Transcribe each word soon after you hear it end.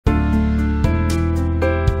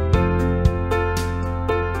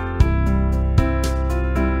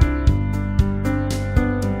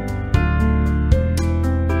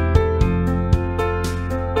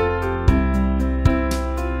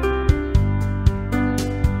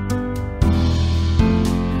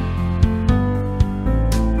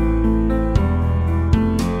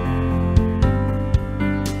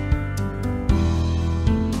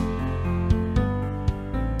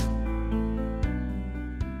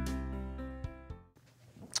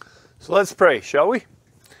So let's pray, shall we?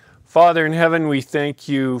 Father in heaven, we thank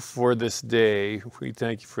you for this day. We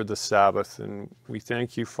thank you for the Sabbath, and we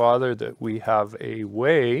thank you, Father, that we have a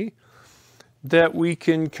way that we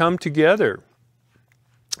can come together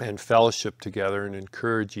and fellowship together and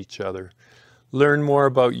encourage each other. Learn more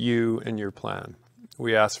about you and your plan.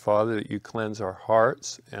 We ask, Father, that you cleanse our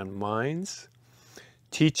hearts and minds.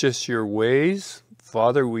 Teach us your ways.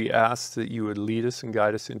 Father, we ask that you would lead us and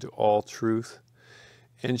guide us into all truth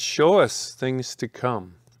and show us things to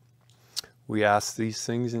come. We ask these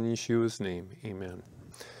things in Yeshua's name. Amen.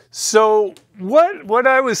 So what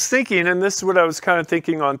I was thinking, and this is what I was kind of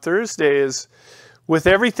thinking on Thursday, is with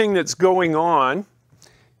everything that's going on,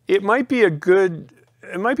 it might be a good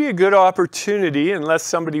opportunity, unless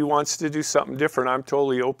somebody wants to do something different. I'm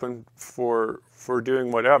totally open for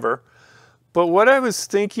doing whatever. But what I was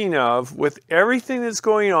thinking of, with everything that's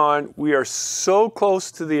going on, we are so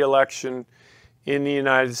close to the election in the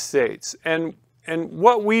United States. And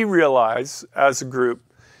what we realize as a group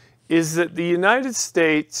is that the United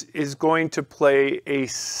States is going to play a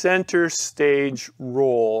center stage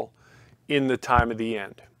role in the time of the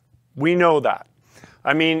end. We know that.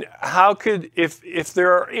 I mean, how could, if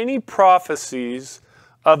there are any prophecies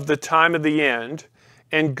of the time of the end,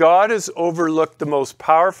 and God has overlooked the most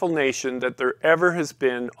powerful nation that there ever has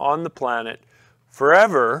been on the planet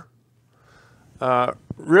forever,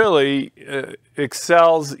 really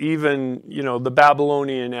excels even, the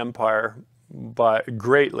Babylonian Empire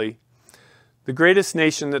greatly. The greatest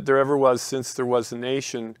nation that there ever was since there was a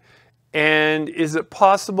nation. And is it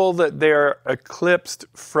possible that they're eclipsed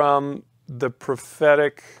from the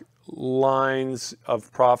prophetic lines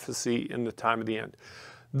of prophecy in the time of the end?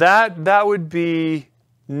 That would be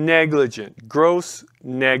negligent, gross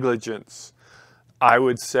negligence, I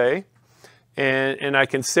would say. And I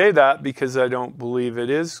can say that because I don't believe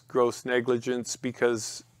it is gross negligence,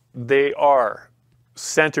 because they are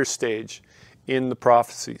center stage in the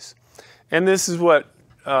prophecies. And this is what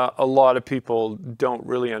a lot of people don't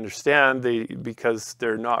really understand, because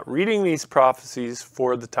they're not reading these prophecies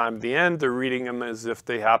for the time of the end. They're reading them as if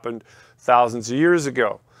they happened thousands of years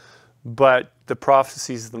ago. But the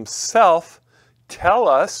prophecies themselves tell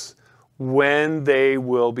us when they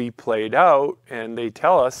will be played out, and they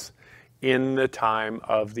tell us in the time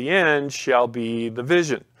of the end shall be the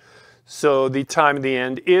vision. So the time of the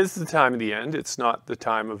end is the time of the end. It's not the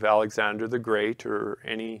time of Alexander the Great or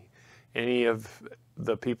any of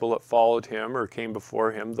the people that followed him or came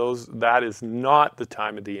before him. That is not the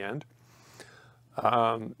time of the end.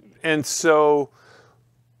 And so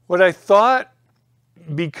what I thought,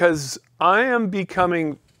 because I am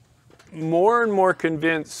becoming more and more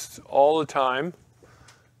convinced all the time,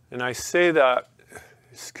 and I say that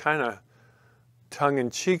it's kind of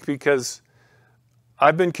tongue-in-cheek, because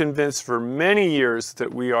I've been convinced for many years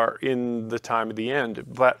that we are in the time of the end,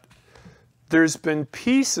 but there's been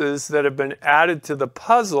pieces that have been added to the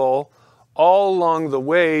puzzle all along the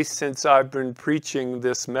way since I've been preaching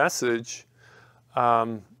this message,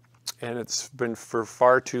 and it's been for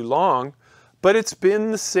far too long, but it's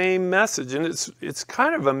been the same message, and it's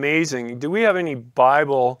kind of amazing. Do we have any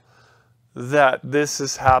Bible that this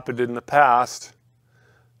has happened in the past?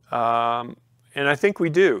 And I think we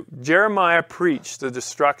do. Jeremiah preached the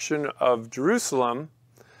destruction of Jerusalem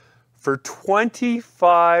for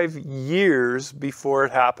 25 years before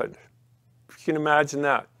it happened. If you can imagine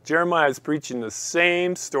that. Jeremiah is preaching the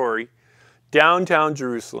same story, downtown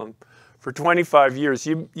Jerusalem, for 25 years.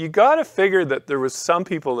 You got to figure that there was some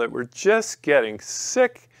people that were just getting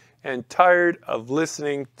sick and tired of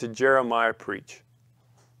listening to Jeremiah preach.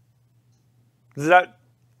 Does that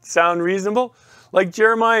sound reasonable? Like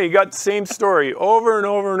Jeremiah, you got the same story over and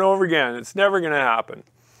over and over again. It's never going to happen.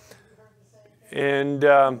 And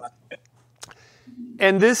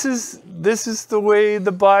this is the way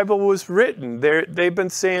the Bible was written. They've been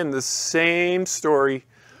saying the same story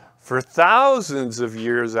for thousands of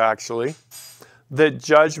years, actually, that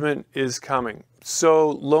judgment is coming. So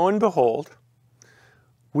lo and behold,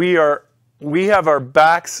 we have our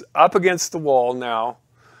backs up against the wall now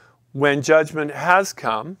when judgment has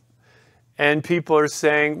come. And people are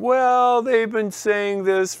saying, well, they've been saying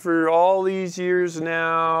this for all these years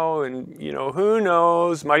now, and who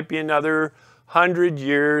knows, might be another 100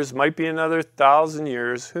 years, might be another 1,000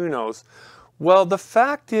 years, who knows. Well, the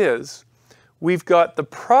fact is, we've got the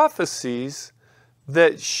prophecies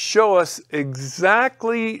that show us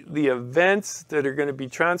exactly the events that are going to be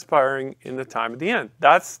transpiring in the time of the end.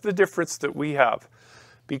 That's the difference that we have,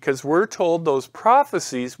 because we're told those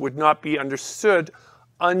prophecies would not be understood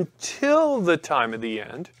until the time of the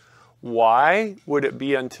end. Why would it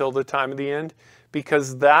be until the time of the end?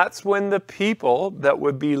 because that's when the people that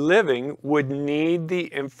would be living would need the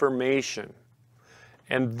information.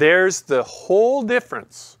 And there's the whole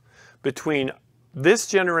difference between this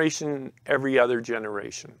generation and every other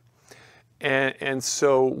generation. And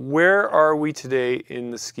so where are we today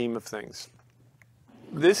in the scheme of things?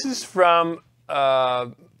 This is from, I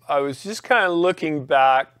was just kind of looking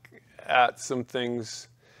back at some things,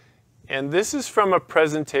 and this is from a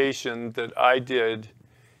presentation that I did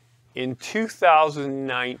in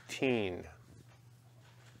 2019.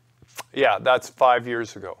 Yeah, that's 5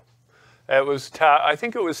 years ago. It was, I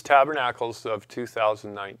think it was Tabernacles of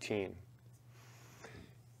 2019.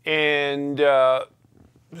 And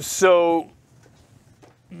so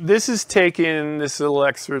this little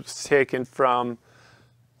excerpt is taken from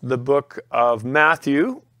the book of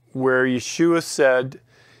Matthew, where Yeshua said,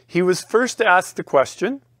 he was first asked the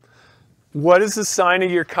question, what is the sign of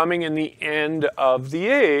your coming in the end of the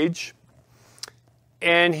age?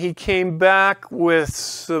 And he came back with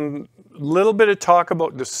some little bit of talk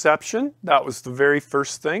about deception. That was the very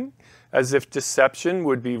first thing, as if deception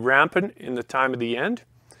would be rampant in the time of the end.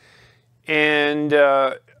 And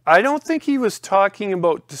I don't think he was talking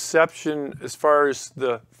about deception as far as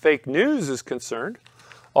the fake news is concerned,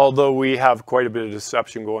 although we have quite a bit of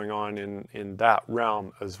deception going on in that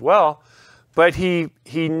realm as well. But he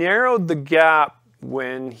narrowed the gap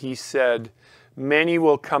when he said, many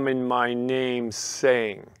will come in my name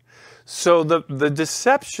saying. So the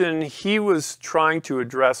deception he was trying to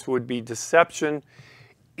address would be deception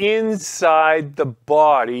inside the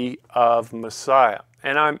body of Messiah.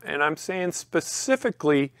 And I'm saying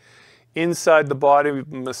specifically inside the body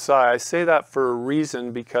of Messiah. I say that for a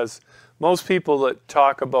reason, because most people that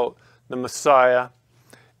talk about the Messiah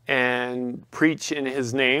and preach in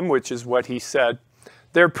his name, which is what he said,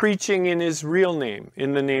 they're preaching in his real name,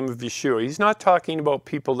 in the name of Yeshua. He's not talking about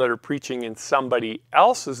people that are preaching in somebody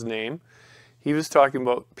else's name. He was talking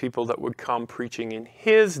about people that would come preaching in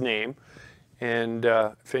his name. And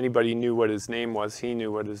if anybody knew what his name was, he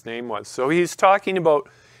knew what his name was. So he's talking about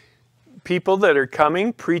people that are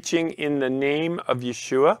coming, preaching in the name of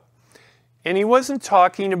Yeshua. And he wasn't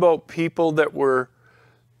talking about people that were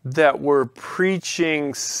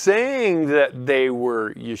preaching, saying that they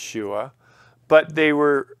were Yeshua, but they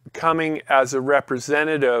were coming as a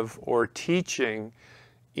representative or teaching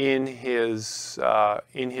in his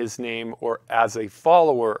name or as a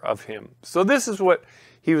follower of him. So this is what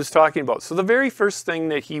he was talking about. So the very first thing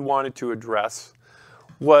that he wanted to address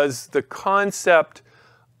was the concept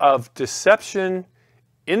of deception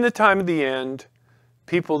in the time of the end.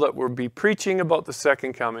 People that would be preaching about the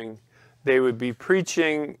second coming, they would be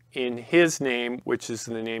preaching in his name, which is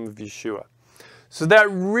the name of Yeshua. So that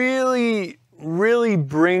really, really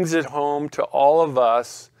brings it home to all of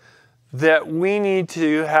us that we need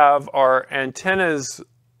to have our antennas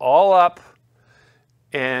all up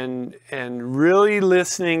and really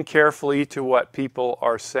listening carefully to what people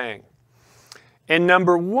are saying. And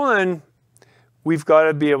number one, we've got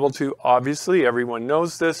to be able to, obviously everyone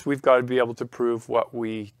knows this, we've got to be able to prove what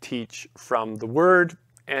we teach from the Word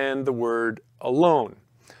and the Word alone.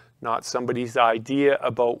 Not somebody's idea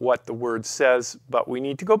about what the Word says, but we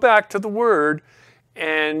need to go back to the Word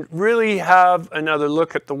and really have another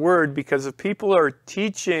look at the Word, because if people are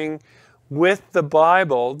teaching with the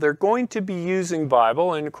Bible, they're going to be using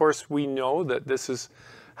Bible, and of course we know that this is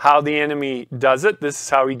how the enemy does it. This is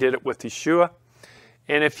how he did it with Yeshua.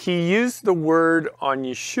 And if he used the word on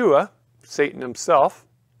Yeshua, Satan himself,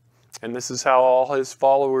 and this is how all his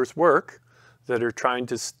followers work, that are trying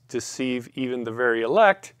to deceive even the very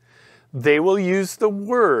elect, they will use the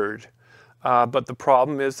word. But the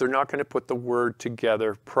problem is they're not going to put the word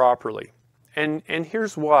together properly. And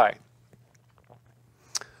here's why.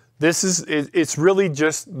 It's really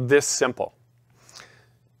just this simple.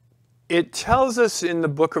 It tells us in the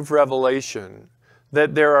book of Revelation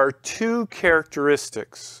that there are two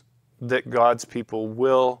characteristics that God's people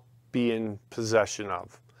will be in possession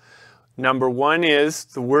of. Number one is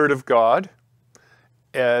the Word of God.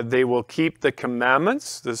 They will keep the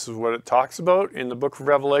commandments. This is what it talks about in the book of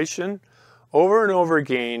Revelation. Over and over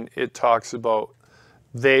again, it talks about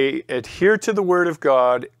they adhere to the Word of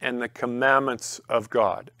God and the commandments of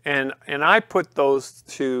God. And I put those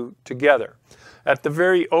two together. At the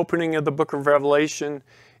very opening of the book of Revelation,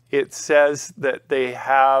 it says that they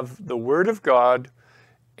have the Word of God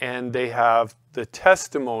and they have the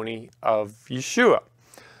testimony of Yeshua.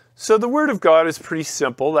 So the Word of God is pretty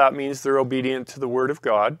simple. That means they're obedient to the Word of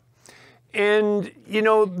God. And, you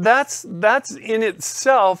know, that's in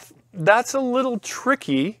itself, that's a little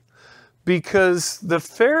tricky, because the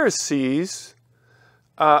Pharisees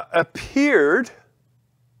appeared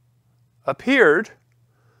appeared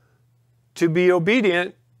to be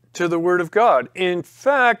obedient to the word of God. In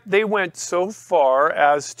fact, they went so far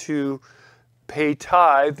as to pay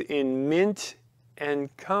tithe in mint and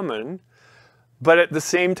cumin, but at the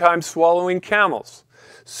same time swallowing camels.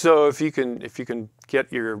 So if you can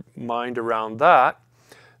get your mind around that,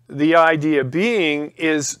 the idea being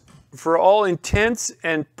is, for all intents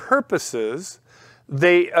and purposes,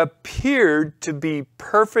 they appeared to be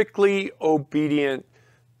perfectly obedient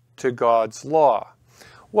to God's law.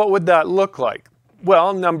 What would that look like?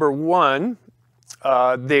 Well, number one,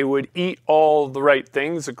 they would eat all the right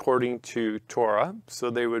things according to Torah. So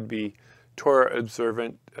they would be Torah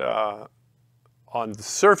observant on the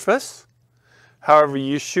surface. However,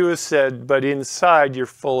 Yeshua said, but inside you're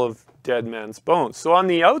full of dead man's bones. So on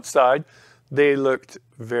the outside, they looked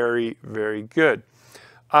very, very good.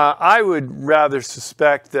 I would rather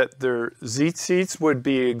suspect that their tzitzits would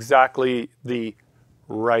be exactly the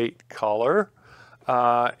right color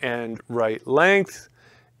and right length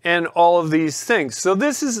and all of these things. So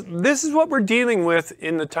this is what we're dealing with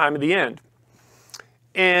in the time of the end.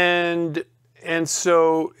 And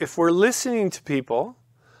so if we're listening to people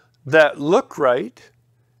that look right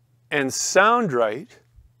and sound right,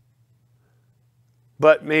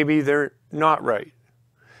 but maybe they're not right.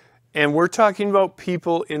 And we're talking about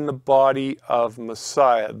people in the body of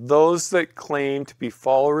Messiah, those that claim to be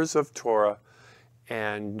followers of Torah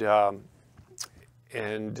and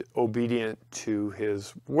obedient to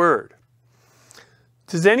his word.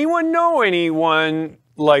 Does anyone know anyone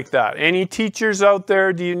like that? Any teachers out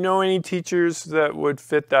there? Do you know any teachers that would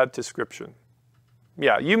fit that description?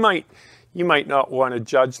 Yeah, you might not want to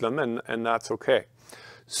judge them, and that's okay.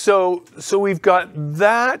 So we've got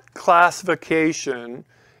that classification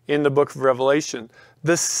in the book of Revelation.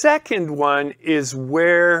 The second one is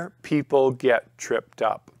where people get tripped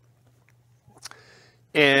up.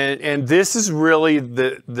 And this is really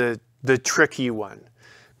the tricky one,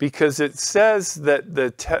 because it says that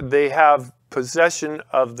they have possession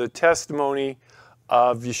of the testimony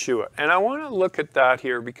of Yeshua. And I want to look at that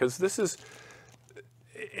here, because this is,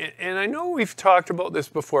 and I know we've talked about this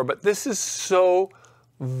before, but this is so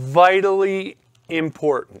vitally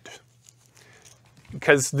important,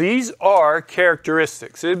 because these are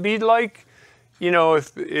characteristics. It'd be like,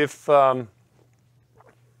 if I'm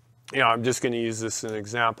just going to use this as an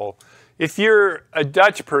example. If you're a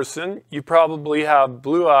Dutch person, you probably have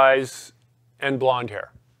blue eyes and blonde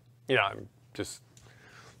hair. I'm just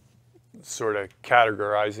sort of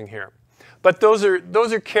categorizing here. But those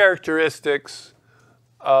are characteristics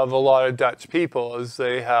of a lot of Dutch people, is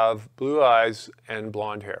they have blue eyes and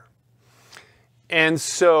blonde hair. And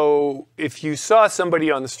so if you saw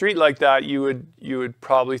somebody on the street like that, you would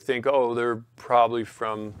probably think, oh, they're probably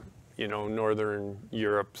from Northern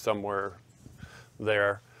Europe, somewhere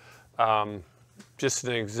there. Just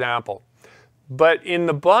an example. But in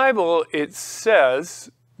the Bible, it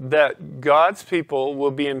says that God's people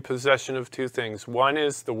will be in possession of two things. One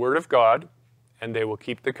is the Word of God, and they will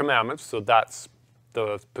keep the commandments. So that's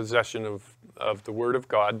the possession of the Word of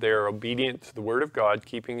God. They are obedient to the Word of God,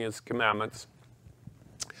 keeping His commandments.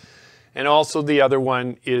 And also the other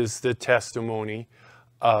one is the testimony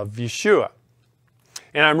of Yeshua.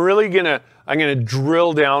 And I'm really gonna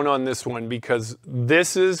drill down on this one, because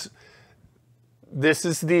this is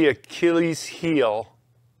the Achilles heel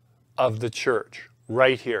of the church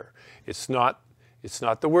right here. It's not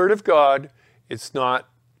the Word of God. It's not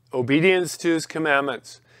obedience to His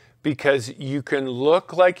commandments, because you can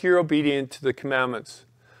look like you're obedient to the commandments,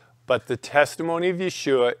 but the testimony of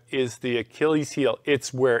Yeshua is the Achilles heel.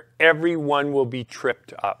 It's where everyone will be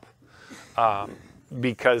tripped up,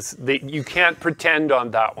 because you can't pretend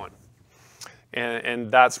on that one.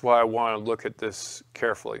 And that's why I want to look at this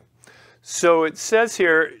carefully. So it says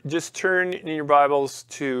here, just turn in your Bibles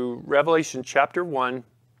to Revelation chapter 1,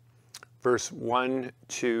 verse 1,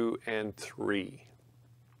 2, and 3.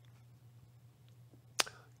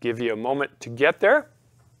 Give you a moment to get there.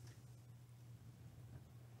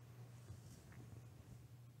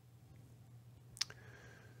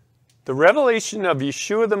 The revelation of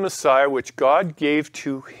Yeshua the Messiah, which God gave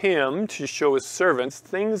to him to show his servants,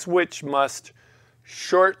 things which must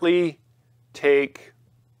shortly take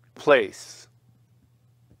place.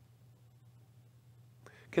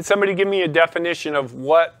 Can somebody give me a definition of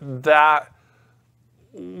what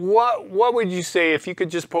would you say if you could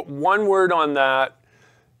just put one word on that?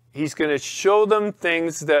 He's going to show them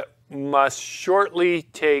things that must shortly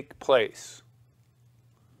take place.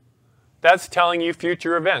 That's telling you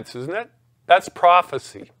future events, isn't it? That's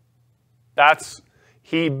prophecy.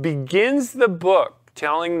 He begins the book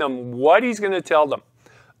telling them what he's going to tell them.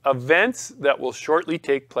 Events that will shortly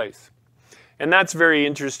take place. And that's very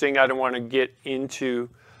interesting. I don't want to get into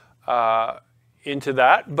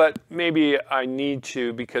that, but maybe I need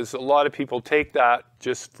to, because a lot of people take that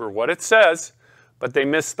just for what it says, but they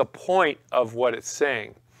miss the point of what it's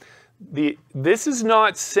saying. This is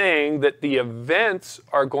not saying that the events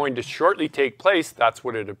are going to shortly take place. That's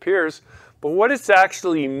what it appears. But what it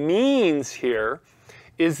actually means here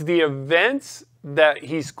is the events that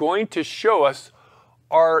he's going to show us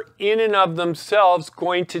are in and of themselves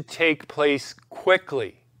going to take place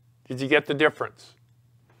quickly. Did you get the difference?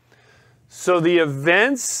 So the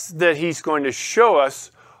events that he's going to show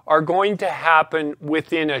us are going to happen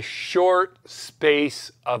within a short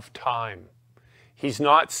space of time. He's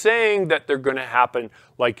not saying that they're going to happen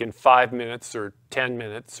like in 5 minutes or 10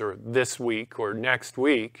 minutes or this week or next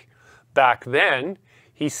week. Back then,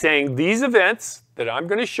 he's saying these events that I'm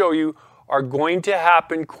going to show you are going to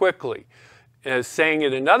happen quickly. Saying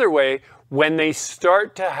it another way, when they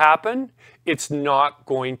start to happen, it's not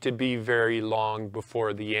going to be very long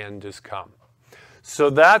before the end has come.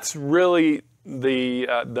 So that's really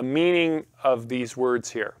the meaning of these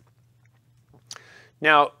words here.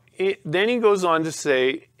 Now, then he goes on to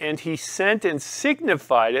say, and he sent and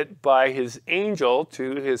signified it by his angel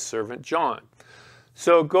to his servant John.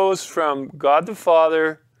 So it goes from God the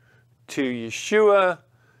Father to Yeshua,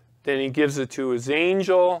 then he gives it to his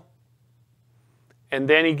angel, and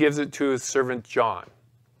then he gives it to his servant John.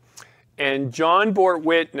 And John bore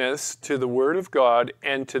witness to the word of God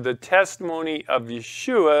and to the testimony of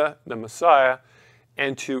Yeshua, the Messiah,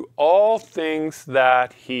 and to all things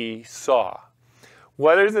that he saw.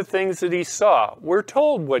 What are the things that he saw? We're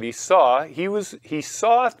told what he saw. He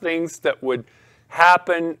saw things that would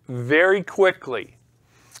happen very quickly.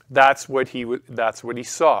 That's what he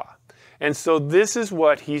saw. And so this is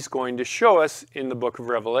what he's going to show us in the book of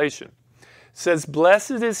Revelation. It says,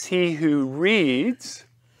 "Blessed is he who reads,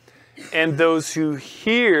 and those who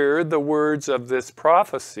hear the words of this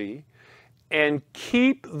prophecy, and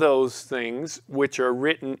keep those things which are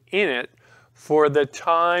written in it, for the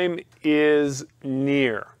time is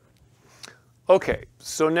near." Okay,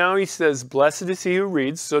 so now he says, blessed is he who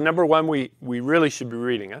reads. So number one, we really should be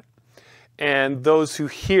reading it. And those who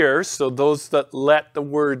hear, so those that let the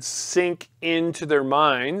words sink into their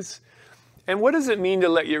minds. And what does it mean to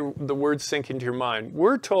let the words sink into your mind?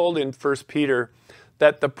 We're told in 1 Peter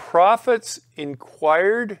that the prophets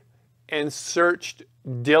inquired and searched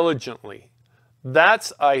diligently.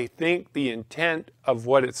 That's, I think, the intent of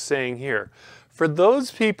what it's saying here. For those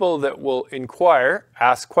people that will inquire,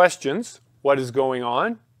 ask questions, what is going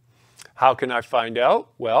on? How can I find out?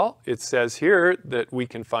 Well, it says here that we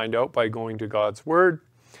can find out by going to God's Word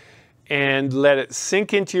and let it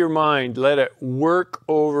sink into your mind. Let it work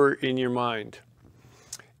over in your mind.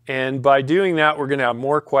 And by doing that, we're going to have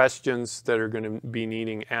more questions that are going to be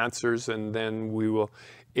needing answers, and then we will,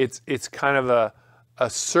 it's kind of a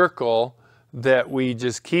circle that we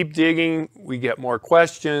just keep digging, we get more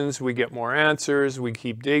questions, we get more answers, we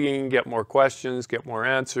keep digging, get more questions, get more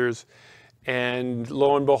answers. And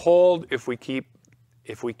lo and behold, if we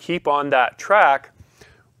keep on that track,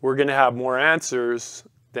 we're going to have more answers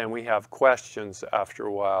than we have questions after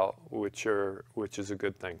a while, which is a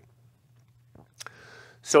good thing.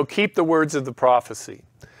 So keep the words of the prophecy.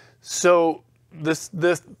 So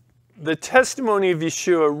the testimony of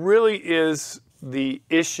Yeshua really is the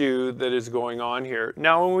issue that is going on here.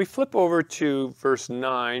 Now, when we flip over to verse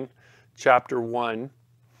 9, chapter 1,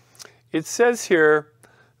 it says here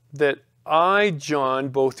that I, John,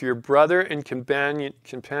 both your brother and companion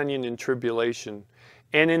in tribulation,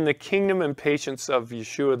 and in the kingdom and patience of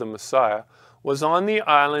Yeshua the Messiah, was on the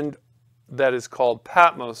island that is called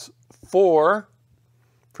Patmos for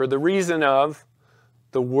the reason of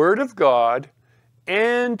the word of God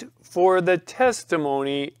and for the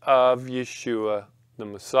testimony of Yeshua the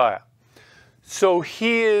Messiah. So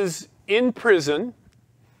he is in prison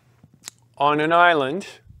on an island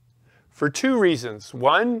for two reasons.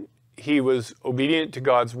 One, he was obedient to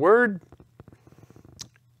God's word,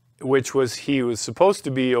 which was he was supposed to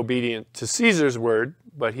be obedient to Caesar's word,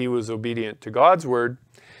 but he was obedient to God's word,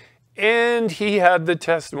 and he had the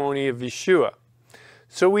testimony of Yeshua.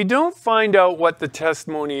 So we don't find out what the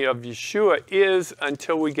testimony of Yeshua is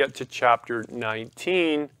until we get to chapter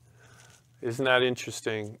 19. Isn't that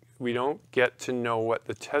interesting? We don't get to know what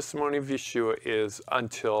the testimony of Yeshua is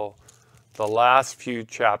until the last few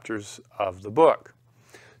chapters of the book.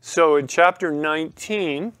 So in chapter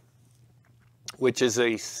 19, which is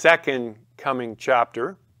a second coming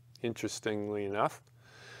chapter, interestingly enough,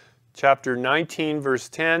 chapter 19, verse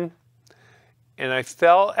 10, "And I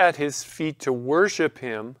fell at his feet to worship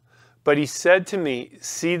him, but he said to me,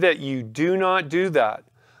 'See that you do not do that.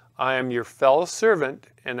 I am your fellow servant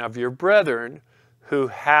and of your brethren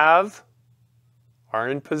who are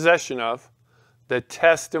in possession of, the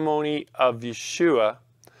testimony of Yeshua.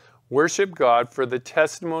 Worship God, for the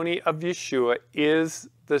testimony of Yeshua is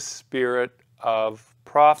the spirit of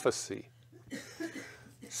prophecy.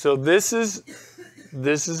 So this is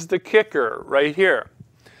the kicker right here.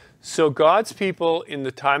 So God's people in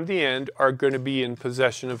the time of the end are going to be in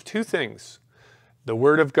possession of two things. The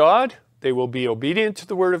Word of God, they will be obedient to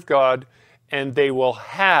the Word of God, and they will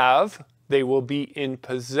be in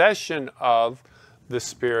possession of the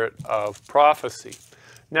spirit of prophecy.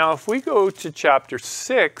 Now, if we go to chapter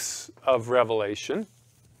 6 of Revelation,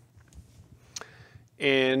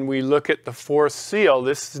 and we look at the fourth seal,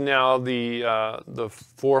 this is now the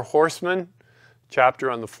four horsemen,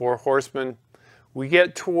 chapter on the four horsemen. We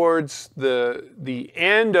get towards the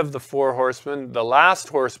end of the four horsemen, the last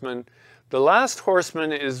horseman. The last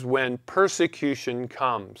horseman is when persecution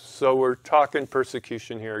comes. So we're talking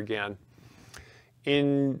persecution here again.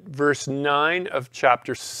 In verse 9 of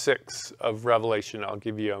chapter 6 of Revelation, I'll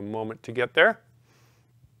give you a moment to get there.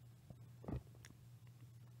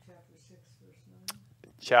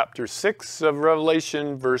 Chapter 6 of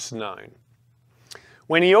Revelation, verse 9.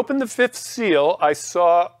 When he opened the fifth seal, I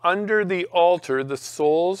saw under the altar the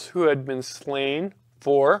souls who had been slain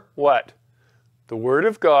for what? The word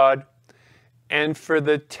of God, and for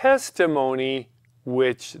the testimony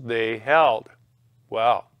which they held.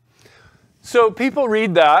 Wow. So people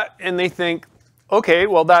read that and they think, okay,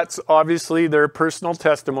 well that's obviously their personal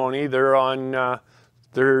testimony. They've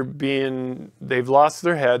lost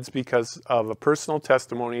their heads because of a personal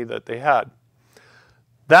testimony that they had.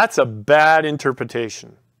 That's a bad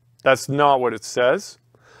interpretation. That's not what it says.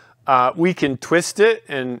 We can twist it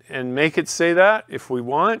and make it say that if we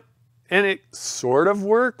want, and it sort of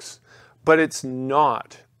works, but it's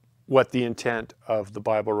not what the intent of the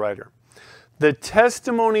Bible writer. The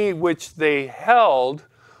testimony which they held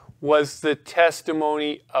was the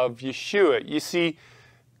testimony of Yeshua. You see,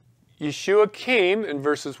 Yeshua came in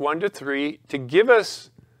verses 1 to 3 to give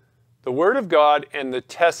us the Word of God and the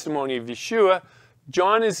testimony of Yeshua.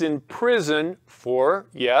 John is in prison for,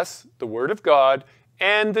 yes, the Word of God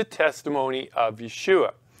and the testimony of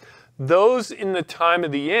Yeshua. Those in the time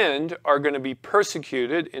of the end are going to be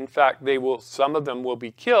persecuted. In fact, some of them will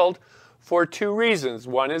be killed for two reasons.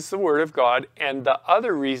 One is the Word of God, and the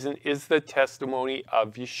other reason is the testimony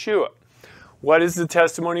of Yeshua. What is the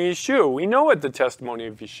testimony of Yeshua? We know what the testimony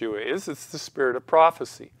of Yeshua is. It's the spirit of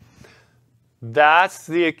prophecy. That's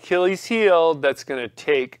the Achilles heel that's going to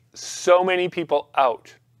take so many people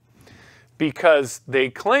out, because they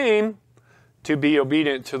claim to be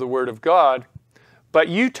obedient to the Word of God, but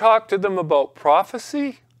you talk to them about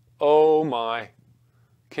prophecy, oh my,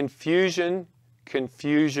 confusion,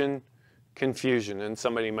 confusion, confusion. And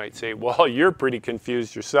somebody might say, well, you're pretty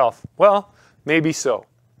confused yourself. Well, maybe so.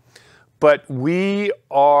 But we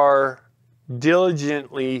are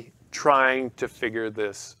diligently trying to figure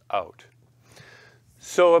this out.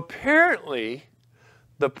 So apparently,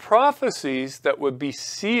 the prophecies that would be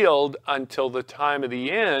sealed until the time of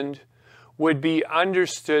the end would be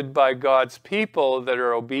understood by God's people that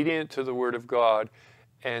are obedient to the Word of God,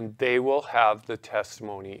 and they will have the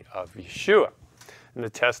testimony of Yeshua. And the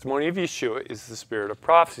testimony of Yeshua is the spirit of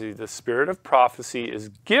prophecy. The spirit of prophecy is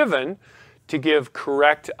given to give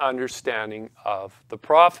correct understanding of the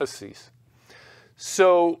prophecies.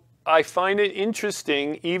 So I find it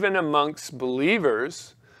interesting, even amongst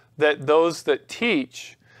believers, that those that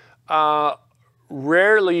teach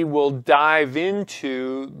rarely will dive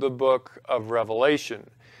into the book of Revelation.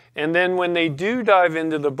 And then when they do dive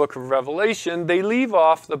into the book of Revelation, they leave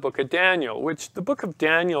off the book of Daniel, which the book of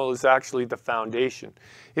Daniel is actually the foundation.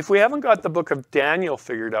 If we haven't got the book of Daniel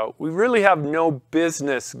figured out, we really have no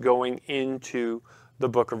business going into the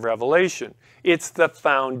book of Revelation. It's the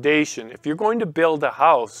foundation. If you're going to build a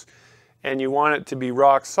house and you want it to be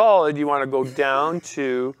rock solid, you want to go down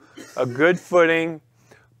to a good footing,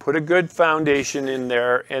 put a good foundation in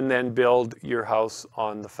there, and then build your house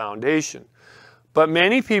on the foundation. But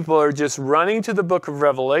many people are just running to the book of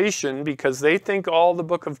Revelation because they think all the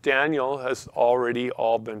book of Daniel has already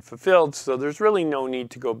all been fulfilled. So there's really no need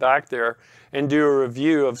to go back there and do a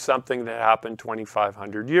review of something that happened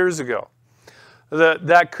 2,500 years ago.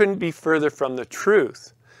 That couldn't be further from the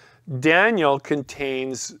truth. Daniel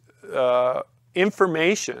contains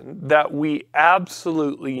information that we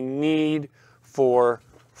absolutely need for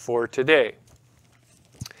today.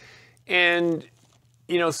 And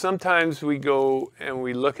you know, sometimes we go and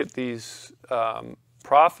we look at these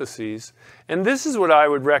prophecies, and this is what I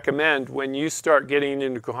would recommend when you start getting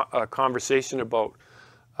into a conversation about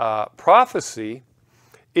prophecy,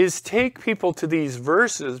 is take people to these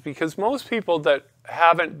verses, because most people that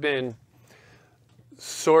haven't been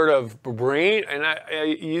sort of and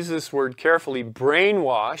I use this word carefully,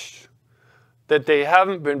 brainwashed, that they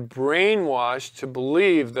haven't been brainwashed to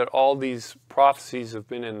believe that all these prophecies have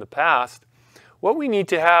been in the past. What we need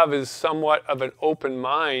to have is somewhat of an open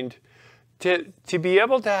mind to be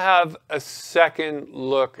able to have a second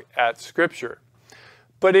look at Scripture.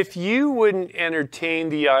 But if you wouldn't entertain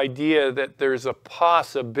the idea that there's a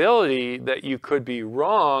possibility that you could be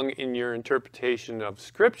wrong in your interpretation of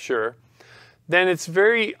Scripture, then it's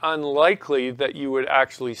very unlikely that you would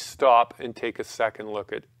actually stop and take a second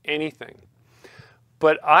look at anything.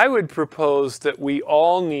 But I would propose that we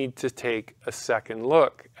all need to take a second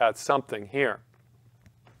look at something here.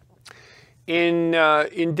 In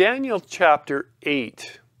Daniel chapter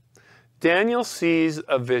 8, Daniel sees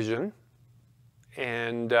a vision,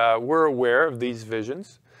 and we're aware of these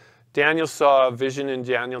visions. Daniel saw a vision in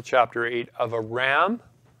Daniel chapter 8 of a ram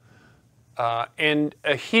and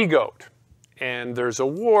a he-goat. And there's a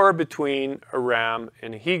war between a ram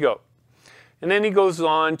and a he-goat. And then he goes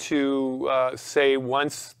on to say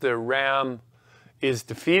once the ram is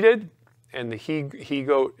defeated and the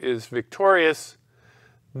he-goat is victorious,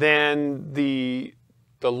 then the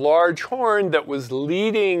large horn that was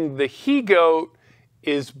leading the he-goat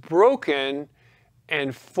is broken,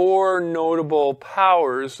 and 4 notable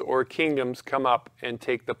powers or kingdoms come up and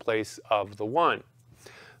take the place of the one.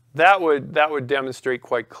 That would demonstrate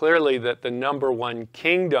quite clearly that the number one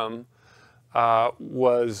kingdom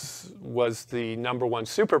was the number one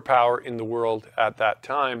superpower in the world at that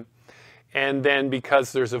time. And then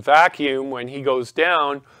because there's a vacuum when he goes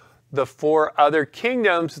down, the 4 other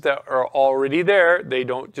kingdoms that are already there, they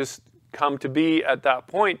don't just come to be at that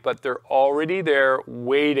point, but they're already there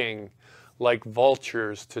waiting like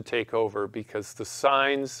vultures to take over, because the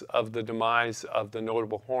signs of the demise of the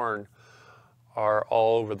notable horn are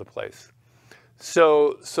all over the place.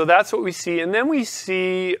 So that's what we see. And then we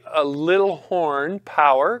see a little horn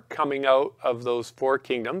power coming out of those 4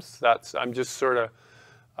 kingdoms. I'm just sort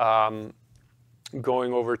of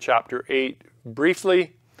going over chapter 8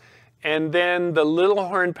 briefly. And then the little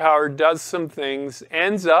horn power does some things,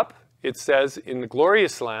 ends up, it says, in the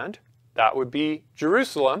glorious land. That would be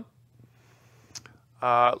Jerusalem.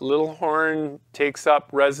 Little horn takes up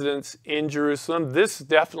residence in Jerusalem. This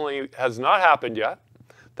definitely has not happened yet.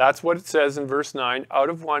 That's what it says in verse 9. Out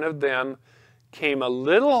of one of them came a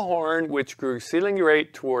little horn which grew exceedingly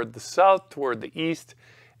great toward the south, toward the east,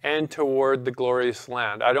 and toward the glorious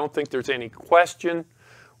land. I don't think there's any question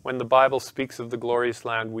when the Bible speaks of the glorious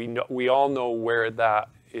land. We all know where that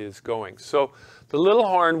is going. So the little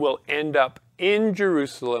horn will end up in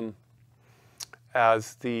Jerusalem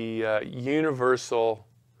as the universal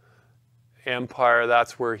empire.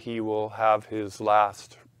 That's where he will have his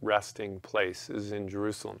last resting place, is in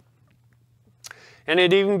Jerusalem. And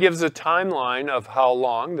it even gives a timeline of how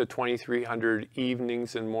long, the 2300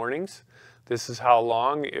 evenings and mornings. This is how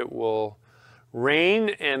long it will reign,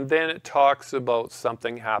 and then it talks about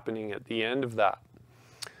something happening at the end of that.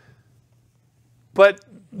 But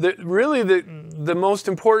really the most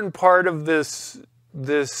important part of this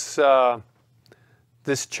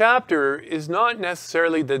chapter is not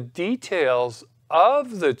necessarily the details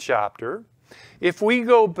of the chapter. If we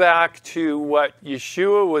go back to what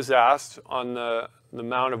Yeshua was asked on the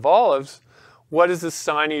Mount of Olives, what is the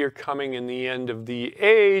sign of your coming in the end of the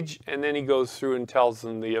age? And then he goes through and tells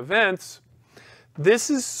them the events. This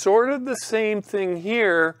is sort of the same thing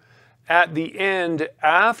here at the end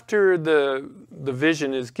after the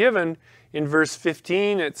vision is given. In verse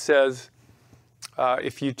 15 it says,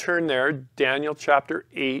 if you turn there, Daniel chapter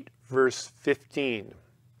 8, verse 15.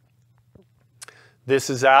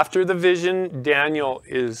 This is after the vision. Daniel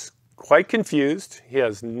is quite confused. He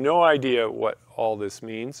has no idea what all this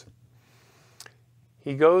means.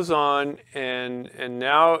 He goes on, and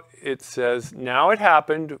now it says, now it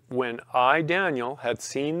happened when I, Daniel, had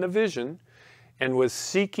seen the vision and was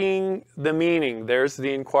seeking the meaning. There's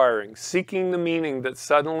the inquiring. Seeking the meaning, that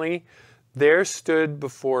suddenly there stood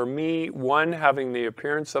before me one having the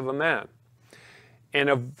appearance of a man.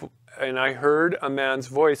 And I heard a man's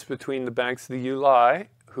voice between the banks of the Ulai,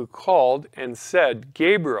 who called and said,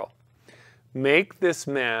 Gabriel, make this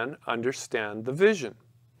man understand the vision.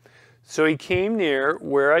 So he came near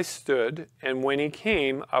where I stood, and when he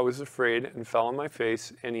came, I was afraid and fell on my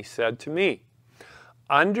face, and he said to me,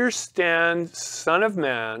 understand, Son of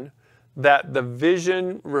Man, that the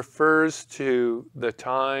vision refers to the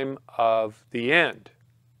time of the end.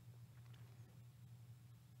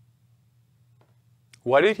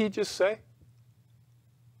 What did he just say?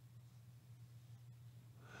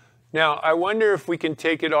 Now, I wonder if we can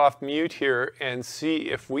take it off mute here and see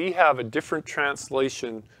if we have a different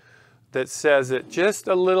translation that says it just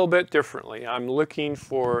a little bit differently. I'm looking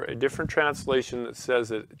for a different translation that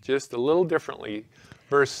says it just a little differently.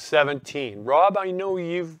 Verse 17. Rob, I know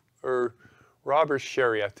Rob or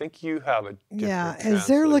Sherry, I think you have a different translation. As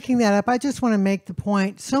they're looking that up, I just want to make the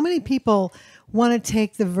point. So many people want to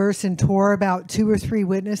take the verse in Torah about 2 or 3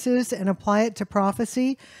 witnesses and apply it to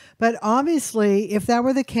prophecy. But obviously, if that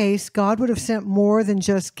were the case, God would have sent more than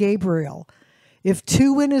just Gabriel. If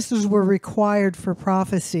 2 witnesses were required for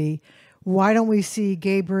prophecy, why don't we see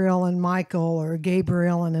Gabriel and Michael or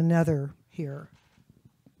Gabriel and another here?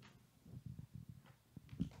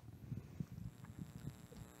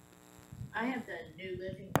 I have the New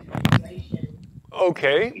Living Translation.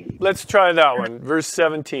 Okay, let's try that one. Verse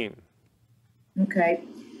 17. Okay.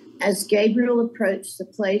 As Gabriel approached the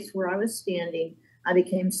place where I was standing, I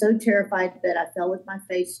became so terrified that I fell with my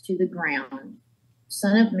face to the ground.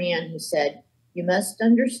 Son of man, he said, you must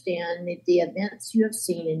understand that the events you have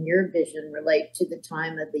seen in your vision relate to the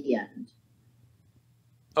time of the end.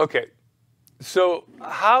 Okay, so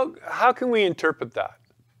how can we interpret that?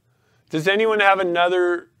 Does anyone have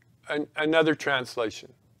another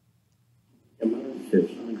translation?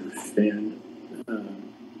 Understand.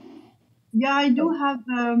 Yeah, I do have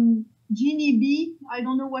Genie B. I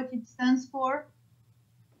don't know what it stands for.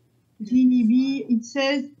 Genie B. It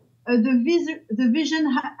says the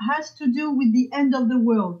vision has to do with the end of the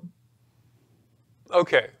world.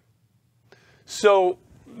 Okay, so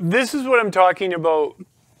this is what I'm talking about,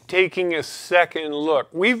 taking a second look.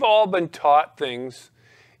 We've all been taught things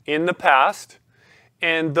in the past,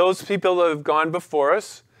 and those people that have gone before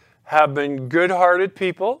us have been good-hearted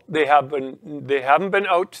people. They haven't been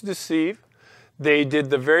out to deceive. They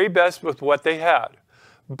did the very best with what they had.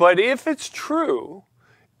 But if it's true,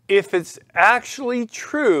 if it's actually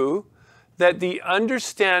true that the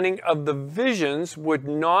understanding of the visions would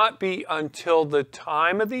not be until the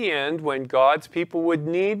time of the end when God's people would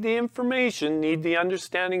need the information, need the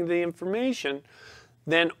understanding of the information,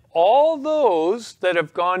 then all those that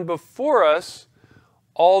have gone before us,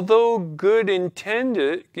 although good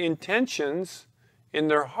intentions in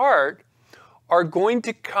their heart, are going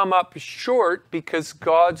to come up short because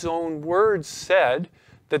God's own words said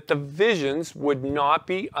that the visions would not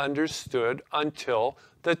be understood until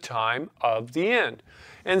the time of the end.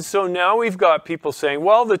 And so now we've got people saying,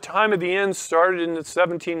 well, the time of the end started in the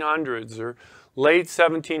 1700s or late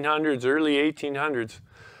 1700s, early 1800s.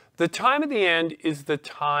 The time of the end is the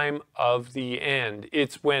time of the end.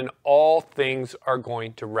 It's when all things are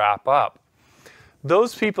going to wrap up.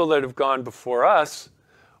 Those people that have gone before us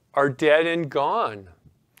are dead and gone.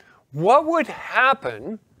 What would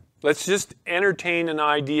happen? Let's just entertain an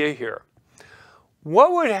idea here.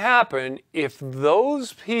 What would happen if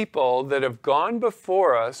those people that have gone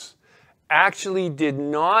before us actually did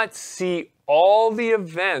not see all the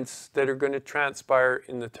events that are going to transpire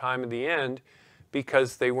in the time of the end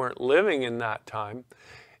because they weren't living in that time,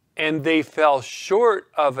 and they fell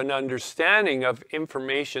short of an understanding of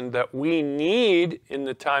information that we need in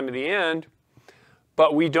the time of the end,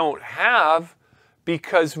 but we don't have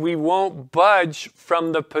because we won't budge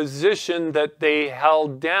from the position that they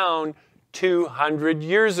held down 200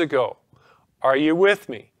 years ago. Are you with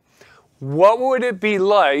me? What would it be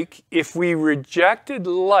like if we rejected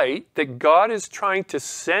light that God is trying to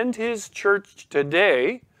send His church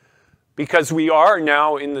today, because we are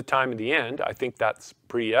now in the time of the end? I think that's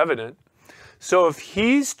pretty evident. So if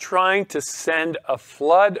He's trying to send a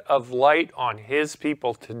flood of light on His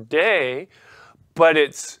people today, but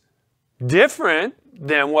it's different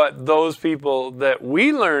than what those people that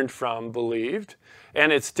we learned from believed,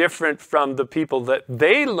 and it's different from the people that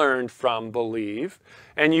they learned from believe,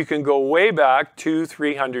 and you can go way back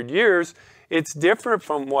 200-300 years, it's different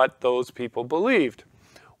from what those people believed.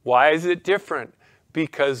 Why is it different?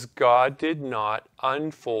 Because God did not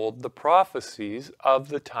unfold the prophecies of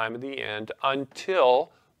the time of the end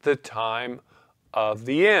until the time of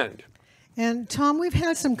the end. And Tom, we've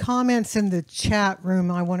had some comments in the chat room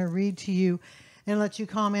I want to read to you and let you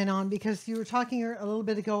comment on, because you were talking a little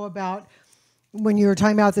bit ago about when you were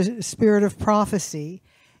talking about the spirit of prophecy.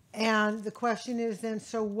 And the question is then,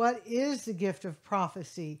 so what is the gift of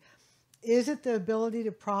prophecy? Is it the ability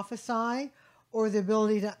to prophesy, or the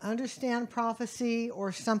ability to understand prophecy,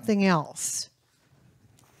 or something else?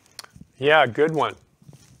 Yeah, good one.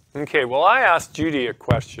 Okay, well, I asked Judy a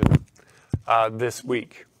question this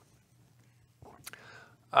week.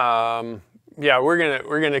 Yeah,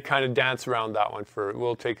 we're gonna kind of dance around that one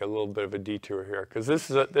we'll take a little bit of a detour here, because this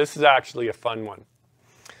is actually a fun one.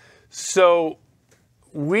 So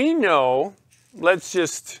we know, let's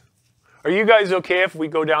just Are you guys okay if we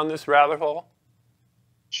go down this rabbit hole?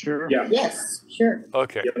 Sure. Yeah. Yes, sure.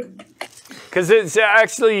 Okay. Because it's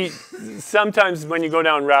actually, sometimes when you go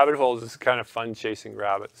down rabbit holes, it's kind of fun chasing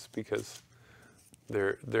rabbits because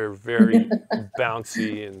they're very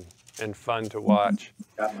bouncy and fun to watch.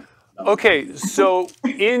 Okay, so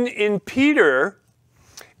in Peter,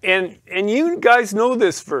 and you guys know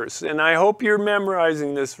this verse, and I hope you're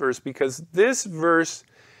memorizing this verse because this verse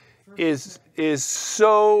is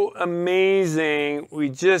so amazing. We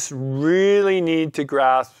just really need to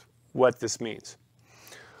grasp what this means.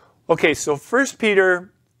 Okay, so 1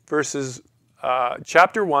 Peter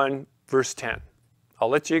chapter 1, verse 10. I'll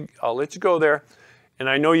let you go there. And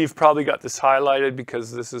I know you've probably got this highlighted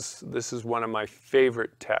because this is one of my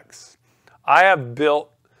favorite texts. I have built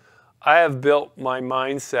my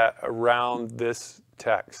mindset around this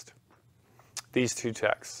text. These two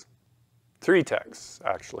texts. 3 texts,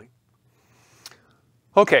 actually.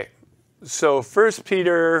 Okay, so 1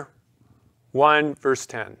 Peter 1, verse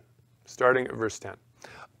 10, starting at verse 10.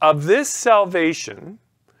 Of this salvation,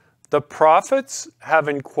 the prophets have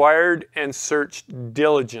inquired and searched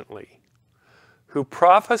diligently, who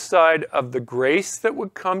prophesied of the grace that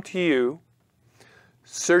would come to you,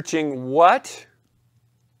 searching what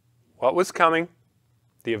was coming,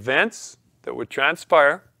 the events that would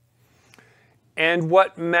transpire, and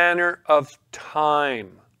what manner of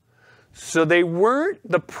time. So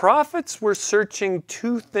the prophets were searching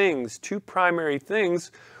 2 things, 2 primary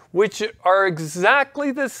things, which are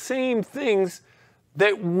exactly the same things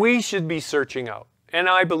that we should be searching out. And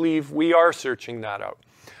I believe we are searching that out.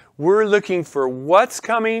 We're looking for what's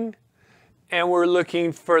coming, and we're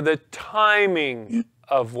looking for the timing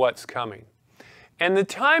of what's coming. And the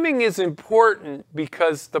timing is important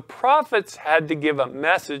because the prophets had to give a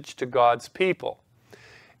message to God's people.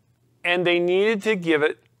 And they needed to give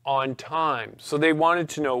it on time. So they wanted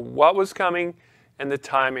to know what was coming and the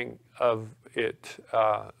timing of it,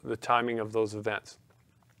 the timing of those events.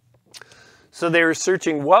 So they were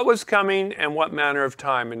searching what was coming and what manner of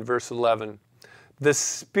time in verse 11. The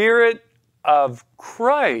Spirit of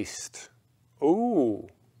Christ. Ooh,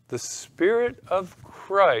 the Spirit of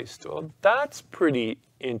Christ. Well, that's pretty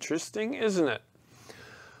interesting, isn't it?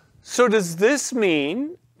 So does this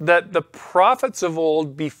mean that the prophets of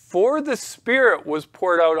old, before the Spirit was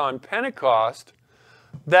poured out on Pentecost,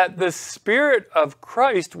 that the Spirit of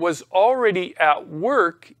Christ was already at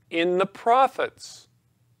work in the prophets?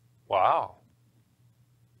 Wow.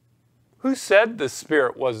 Who said the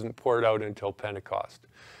Spirit wasn't poured out until Pentecost?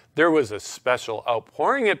 There was a special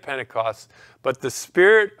outpouring at Pentecost, but the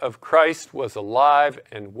Spirit of Christ was alive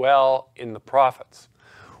and well in the prophets.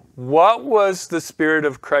 What was the Spirit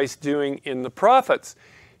of Christ doing in the prophets?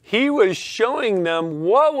 He was showing them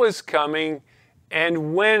what was coming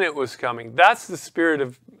and when it was coming. That's the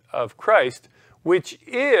Spirit of Christ, which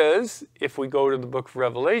is, if we go to the book of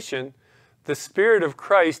Revelation, the Spirit of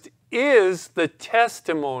Christ is the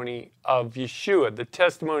testimony of Yeshua. The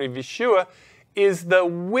testimony of Yeshua is the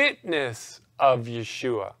witness of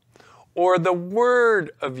Yeshua, or the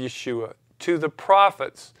word of Yeshua to the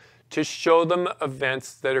prophets to show them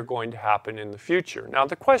events that are going to happen in the future. Now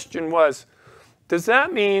the question was, does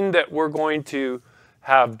that mean that we're going to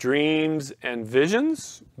have dreams and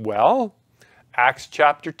visions? Well, Acts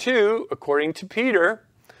chapter 2, according to Peter,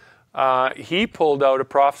 he pulled out a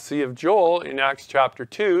prophecy of Joel in Acts chapter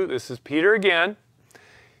 2. This is Peter again.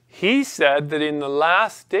 He said that in the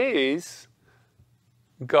last days,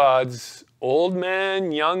 God's old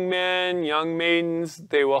men, young maidens,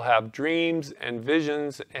 they will have dreams and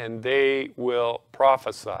visions, and they will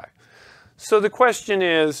prophesy. So the question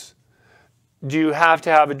is, do you have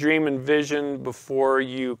to have a dream and vision before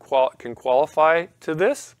you can qualify to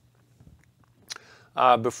this?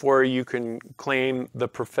 Before you can claim the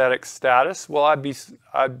prophetic status? Well,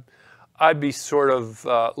 I'd be sort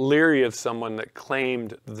of leery of someone that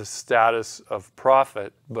claimed the status of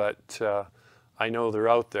prophet, but I know they're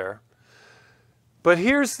out there. But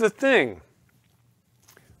here's the thing.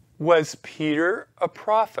 Was Peter a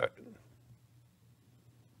prophet?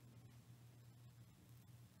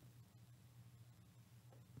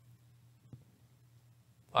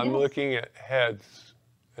 I'm looking at heads,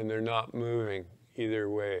 and they're not moving either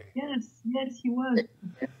way. Yes, he was.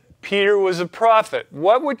 Peter was a prophet.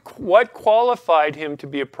 What qualified him to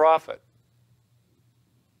be a prophet?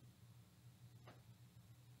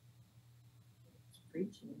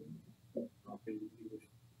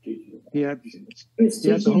 He had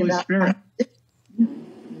the Holy Spirit.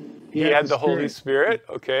 He had the Holy Spirit,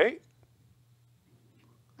 okay.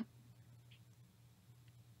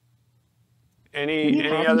 Any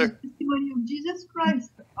other? The testimony of Jesus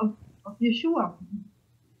Christ, of Yeshua.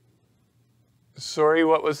 Sorry,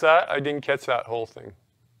 what was that? I didn't catch that whole thing.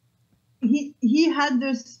 He had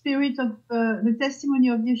the spirit of the testimony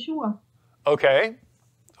of Yeshua. Okay,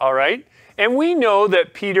 all right. And we know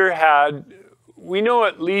that Peter had, we know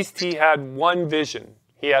at least he had one vision.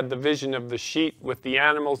 He had the vision of the sheet with the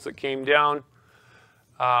animals that came down.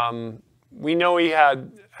 We know he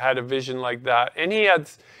had a vision like that. And he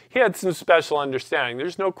had some special understanding.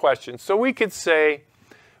 There's no question. So we could say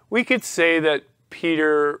that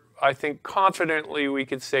Peter, I think confidently we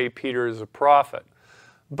could say Peter is a prophet.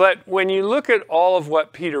 But when you look at all of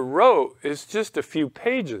what Peter wrote, it's just a few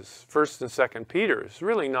pages, 1st and 2nd Peter. It's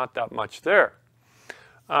really not that much there.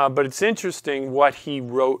 But it's interesting what he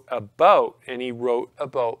wrote about, and he wrote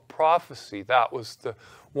about prophecy. That was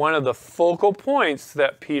one of the focal points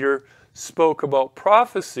that Peter spoke about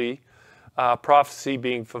prophecy, prophecy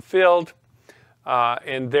being fulfilled.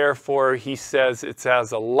 And therefore, he says it's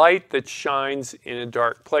as a light that shines in a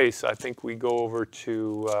dark place. I think we go over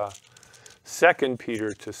to 2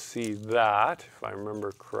 Peter to see that, if I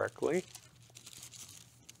remember correctly.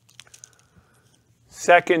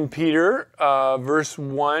 2 Peter, verse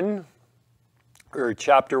 1, or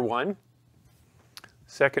chapter 1.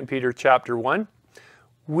 2 Peter chapter 1.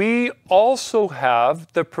 We also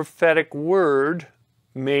have the prophetic word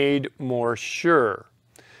made more sure,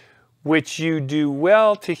 which you do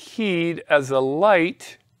well to heed as a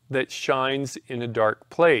light that shines in a dark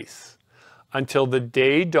place, until the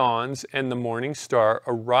day dawns and the morning star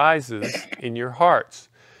arises in your hearts.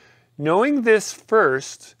 Knowing this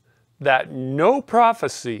first, that no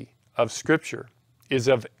prophecy of Scripture is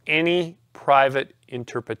of any private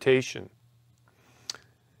interpretation.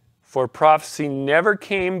 For prophecy never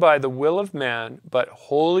came by the will of man, but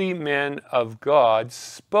holy men of God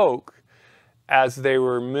spoke as they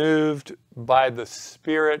were moved by the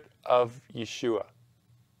Spirit of Yeshua.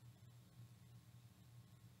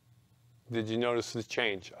 Did you notice the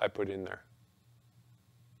change I put in there?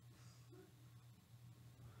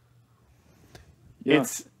 Yeah.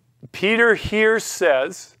 Peter here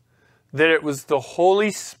says that it was the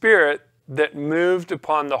Holy Spirit that moved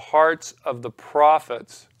upon the hearts of the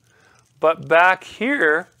prophets. But back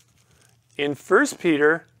here in 1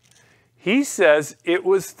 Peter, he says it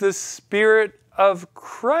was the Spirit of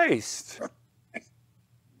Christ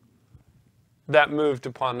that moved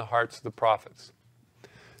upon the hearts of the prophets.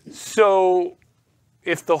 So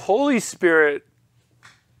if the Holy Spirit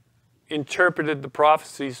interpreted the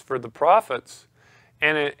prophecies for the prophets,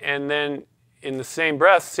 and then in the same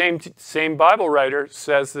breath, same Bible writer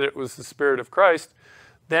says that it was the Spirit of Christ,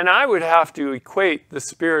 then I would have to equate the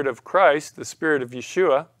Spirit of Christ, the Spirit of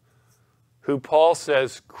Yeshua, who Paul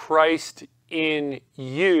says, Christ in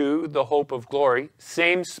you, the hope of glory,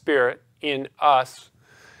 same Spirit in us,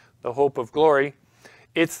 the hope of glory.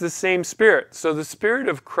 It's the same Spirit. So the Spirit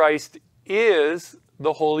of Christ is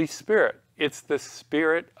the Holy Spirit. It's the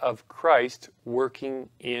Spirit of Christ working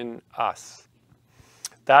in us.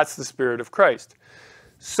 That's the Spirit of Christ.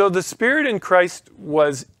 So the Spirit in Christ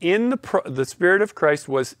was in the Spirit of Christ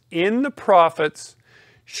was in the prophets,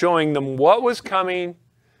 showing them what was coming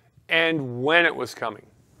and when it was coming.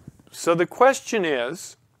 So the question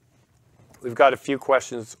is, we've got a few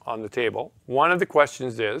questions on the table. One of the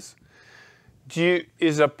questions is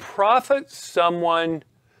a prophet someone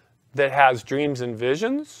that has dreams and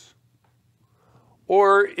visions?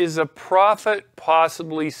 Or is a prophet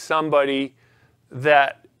possibly somebody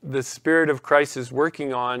that the Spirit of Christ is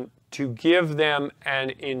working on to give them an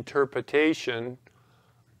interpretation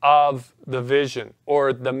of the vision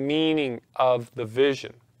or the meaning of the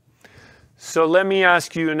vision? So let me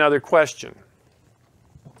ask you another question.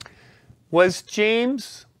 Was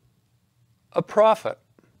James a prophet?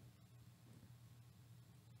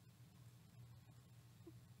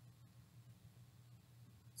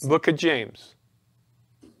 Book of James.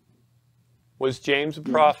 Was James a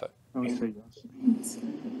prophet? I would say yes.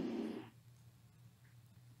 I'm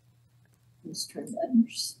just trying to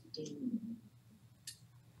understand.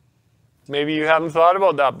 Maybe you haven't thought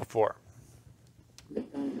about that before.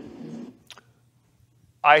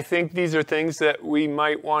 I think these are things that we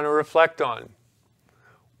might want to reflect on.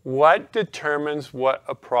 What determines what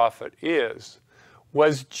a prophet is?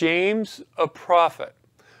 Was James a prophet?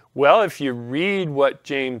 Well, if you read what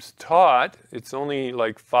James taught, it's only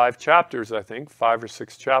like 5 chapters, I think, 5 or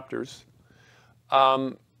 6 chapters.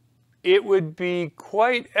 It would be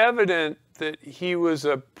quite evident that he was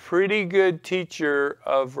a pretty good teacher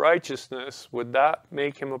of righteousness. Would that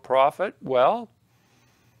make him a prophet? Well,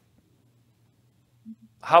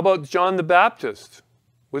 how about John the Baptist?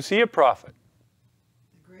 Was he a prophet?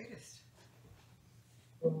 The greatest.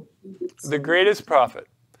 The greatest prophet.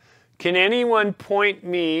 Can anyone point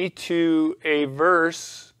me to a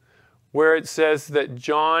verse where it says that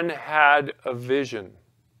John had a vision?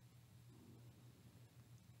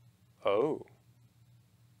 Oh.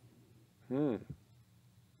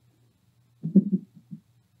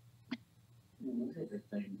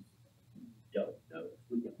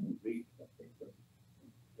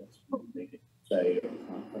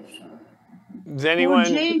 Does anyone?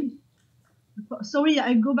 For James, sorry,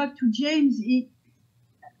 I go back to James.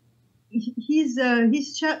 His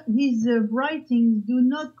writings do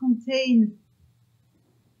not contain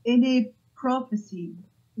any prophecy.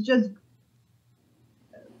 It's just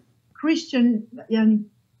Christian living,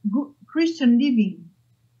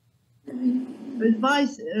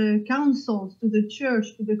 advice, counsels to the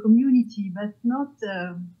church, to the community, but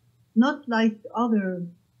not like other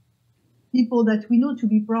people that we know to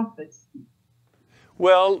be prophets.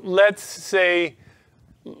 Well, let's say,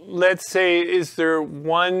 is there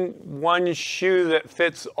one shoe that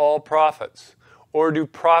fits all prophets? Or do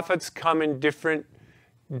prophets come in different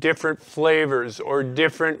flavors or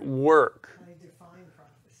different work? I define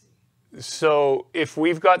prophecy. So if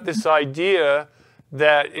we've got this idea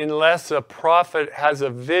that unless a prophet has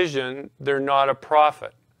a vision, they're not a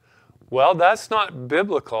prophet. Well, that's not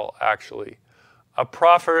biblical, actually. A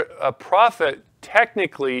prophet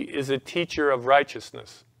technically is a teacher of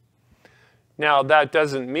righteousness. Now, that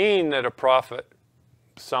doesn't mean that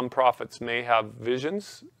some prophets may have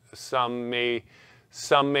visions, some may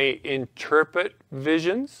interpret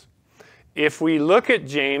visions. If we look at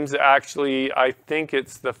James, actually, I think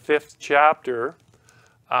it's the 5th chapter,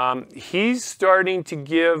 he's starting to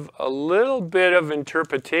give a little bit of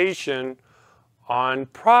interpretation on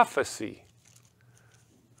prophecy.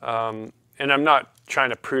 And I'm not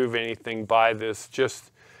trying to prove anything by this,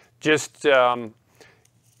 just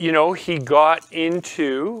you know, he got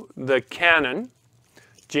into the canon.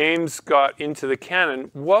 James got into the canon.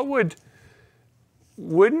 Wouldn't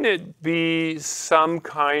it be some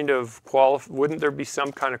kind of wouldn't there be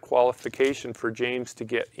some kind of qualification for James to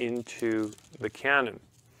get into the canon?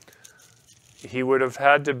 He would have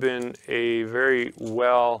had to have been a very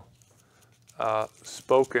well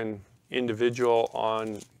spoken individual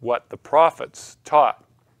on what the prophets taught.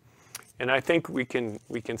 And I think we can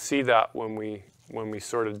see that when we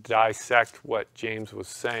sort of dissect what James was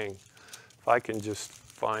saying. If I can just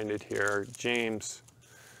find it here, James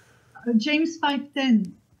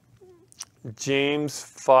 5:10. James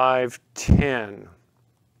 5:10.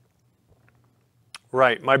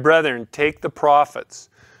 Right, my brethren, take the prophets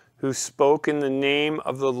who spoke in the name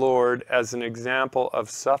of the Lord as an example of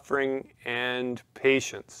suffering and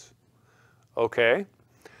patience. Okay?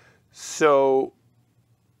 So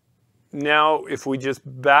now if we just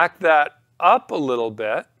back that up a little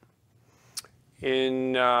bit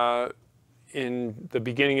in the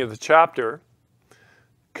beginning of the chapter,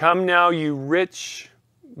 come now, you rich,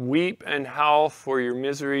 weep and howl for your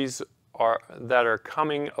miseries that are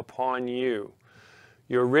coming upon you.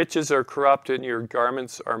 Your riches are corrupted, and your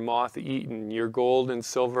garments are moth-eaten. Your gold and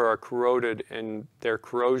silver are corroded, and their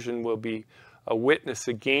corrosion will be a witness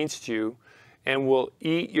against you, and will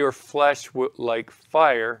eat your flesh like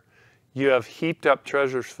fire. You have heaped up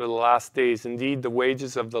treasures for the last days. Indeed, the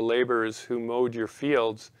wages of the laborers who mowed your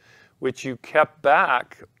fields, which you kept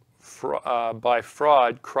back by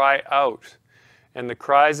fraud, cry out. And the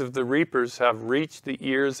cries of the reapers have reached the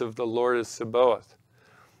ears of the Lord of Sabaoth.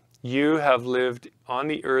 You have lived on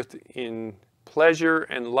the earth in pleasure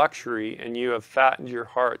and luxury, and you have fattened your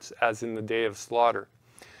hearts as in the day of slaughter.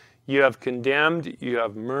 You have condemned, you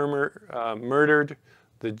have murdered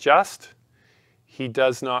the just. He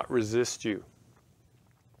does not resist you.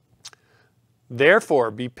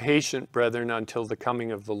 Therefore, be patient, brethren, until the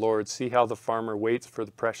coming of the Lord. See how the farmer waits for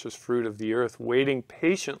the precious fruit of the earth, waiting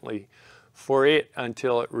patiently for it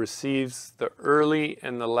until it receives the early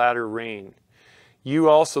and the latter rain. You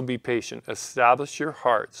also be patient. Establish your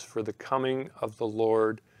hearts, for the coming of the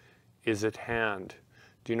Lord is at hand.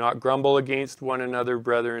 Do not grumble against one another,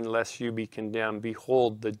 brethren, lest you be condemned.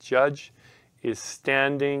 Behold, the judge is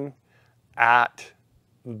standing at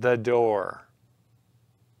the door.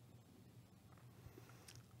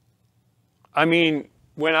 I mean,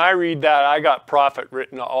 when I read that, I got prophet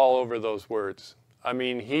written all over those words. I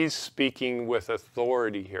mean, he's speaking with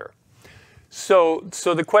authority here. So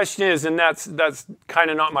the question is, and that's kind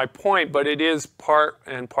of not my point, but it is part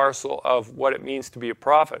and parcel of what it means to be a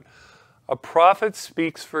prophet. A prophet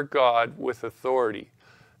speaks for God with authority.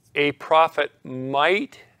 A prophet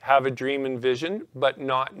might have a dream and vision, but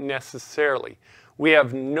not necessarily. We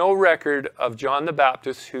have no record of John the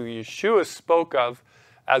Baptist, who Yeshua spoke of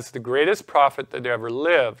as the greatest prophet that ever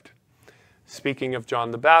lived, speaking of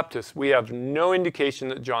John the Baptist. We have no indication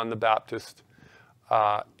that John the Baptist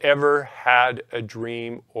ever had a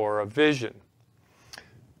dream or a vision.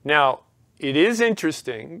 Now, it is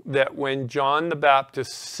interesting that when John the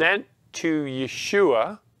Baptist sent to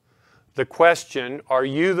Yeshua the question, are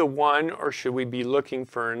you the one or should we be looking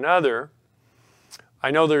for another?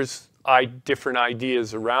 I know there's different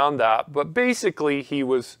ideas around that, but basically he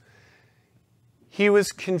was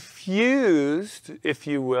confused, if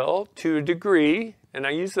you will, to a degree, and I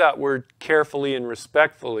use that word carefully and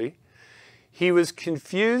respectfully. He was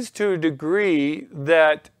confused to a degree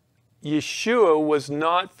that Yeshua was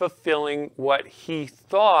not fulfilling what he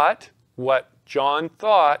thought, what John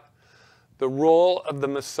thought, the role of the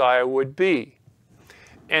Messiah would be.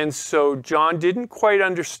 And so John didn't quite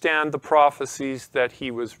understand the prophecies that he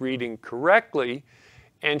was reading correctly,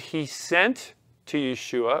 and he sent to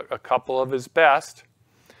Yeshua a couple of his best,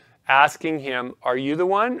 asking him, are you the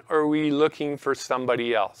one, or are we looking for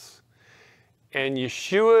somebody else? And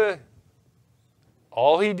Yeshua,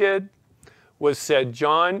 all he did was said,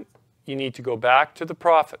 John, you need to go back to the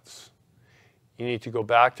prophets. You need to go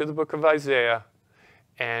back to the book of Isaiah,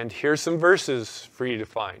 and here's some verses for you to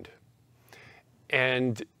find.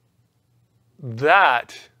 And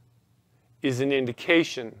that is an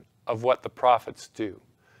indication of what the prophets do.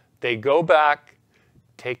 They go back,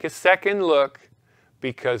 take a second look,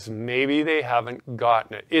 because maybe they haven't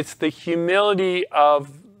gotten it. It's the humility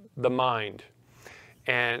of the mind.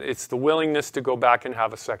 And it's the willingness to go back and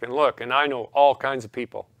have a second look. And I know all kinds of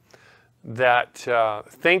people that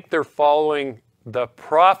think they're following the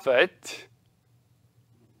prophet,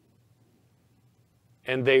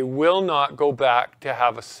 and they will not go back to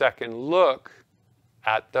have a second look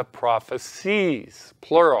at the prophecies,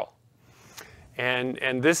 plural.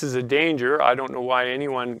 And this is a danger. I don't know why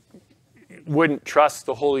anyone wouldn't trust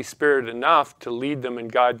the Holy Spirit enough to lead them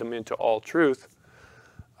and guide them into all truth.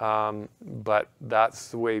 But that's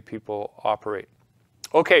the way people operate.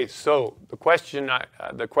 Okay, so the question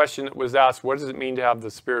that was asked, what does it mean to have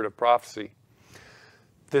the spirit of prophecy?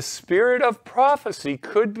 The spirit of prophecy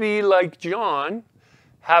could be like John,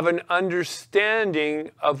 have an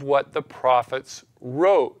understanding of what the prophets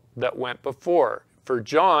wrote that went before. For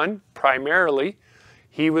John, primarily,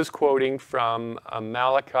 he was quoting from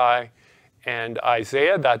Malachi and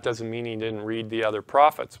Isaiah. That doesn't mean he didn't read the other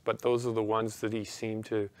prophets, but those are the ones that he seemed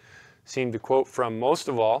to quote from most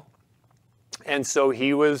of all. And so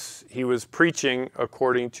he was preaching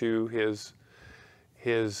according to his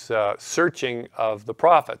searching of the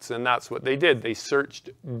prophets, and that's what they did. They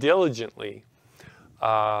searched diligently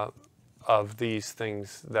of these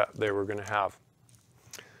things that they were going to have.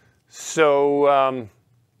 So,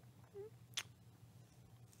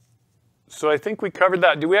 so I think we covered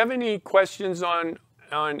that. Do we have any questions on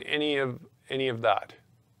any of that?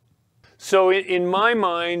 So in my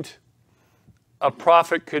mind, a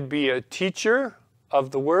prophet could be a teacher of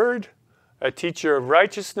the word, a teacher of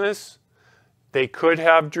righteousness. They could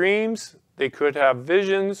have dreams. They could have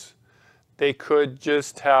visions. They could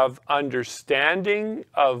just have understanding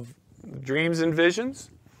of dreams and visions.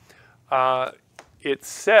 It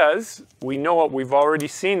says, we know what we've already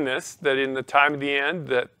seen this, that in the time of the end,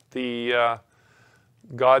 that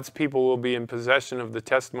God's people will be in possession of the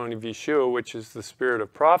testimony of Yeshua, which is the spirit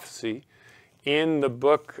of prophecy. In the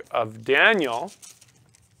book of Daniel,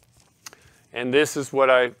 and this is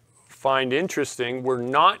what I find interesting, we're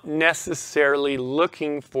not necessarily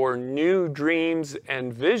looking for new dreams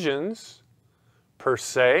and visions per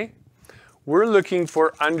se. We're looking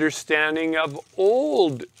for understanding of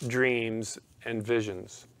old dreams and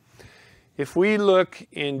visions. If we look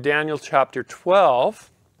in Daniel chapter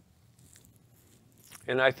 12,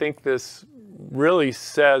 and I think this really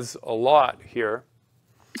says a lot here.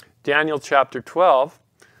 Daniel chapter 12,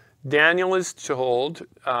 Daniel is told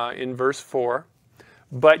in verse 4,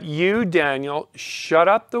 but you, Daniel, shut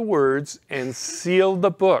up the words and seal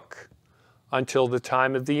the book until the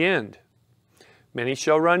time of the end. Many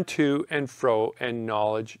shall run to and fro, and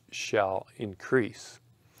knowledge shall increase.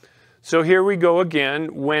 So here we go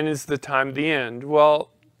again. When is the time of the end?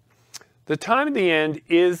 Well, the time of the end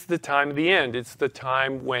is the time of the end. It's the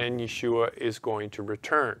time when Yeshua is going to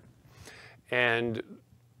return. And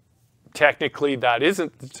technically, that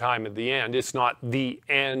isn't the time of the end. It's not the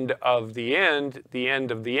end of the end. The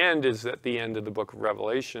end of the end is at the end of the book of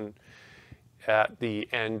Revelation, at the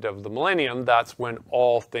end of the millennium. That's when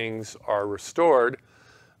all things are restored.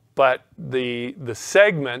 But the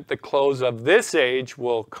segment, the close of this age,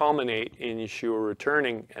 will culminate in Yeshua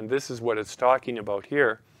returning. And this is what it's talking about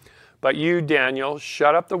here. But you, Daniel,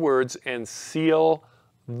 shut up the words and seal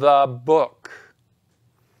the book.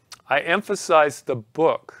 I emphasize the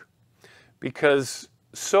book because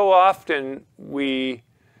so often we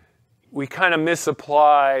kind of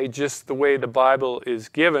misapply just the way the Bible is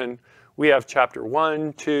given. We have chapter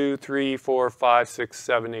 1, 2, 3, 4, 5, 6,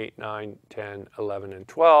 7, 8, 9, 10, 11, and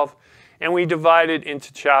 12, and we divide it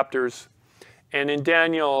into chapters. And in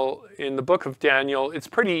Daniel, in the book of Daniel, it's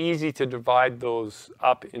pretty easy to divide those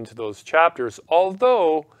up into those chapters,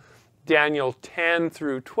 although Daniel 10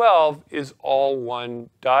 through 12 is all one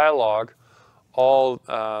dialogue, all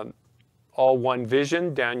one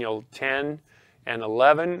vision. Daniel 10 and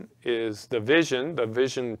 11 is the vision. The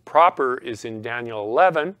vision proper is in Daniel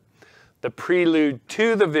 11. The prelude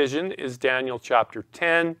to the vision is Daniel chapter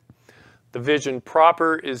 10. The vision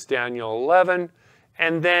proper is Daniel 11.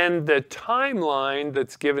 And then the timeline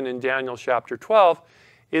that's given in Daniel chapter 12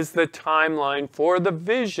 is the timeline for the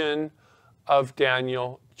vision of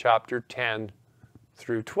Daniel chapter 10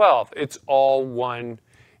 through 12. It's all one.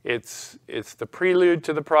 It's the prelude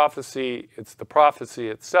to the prophecy. It's the prophecy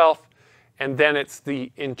itself. And then it's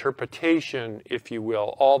the interpretation, if you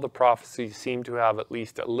will. All the prophecies seem to have at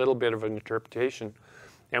least a little bit of an interpretation.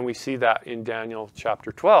 And we see that in Daniel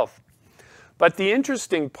chapter 12. But the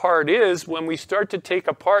interesting part is when we start to take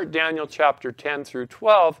apart Daniel chapter 10 through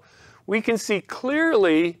 12, we can see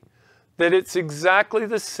clearly that it's exactly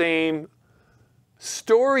the same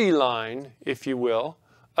storyline, if you will,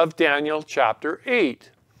 of Daniel chapter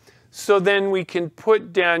 8. So then we can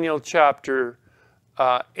put Daniel chapter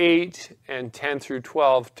 8 and 10 through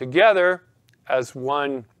 12 together as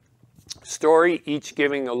one story, each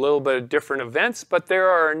giving a little bit of different events, but there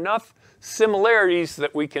are enough similarities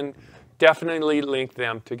that we can definitely link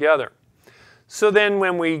them together. So then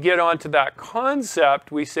when we get onto that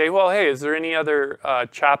concept, we say, well, hey, is there any other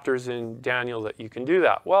chapters in Daniel that you can do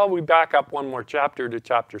that? Well, we back up one more chapter to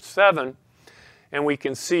chapter 7, and we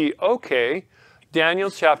can see, okay, Daniel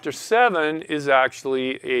chapter 7 is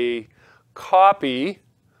actually a copy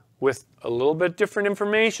with a little bit different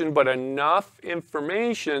information, but enough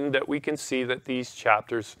information that we can see that these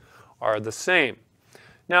chapters are the same.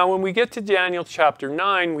 Now, when we get to Daniel chapter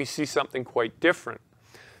 9, we see something quite different.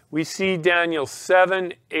 We see Daniel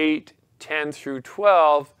 7, 8, 10 through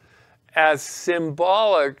 12 as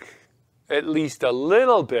symbolic, at least a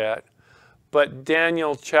little bit, but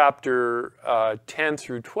Daniel chapter 10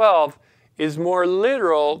 through 12 is more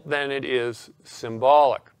literal than it is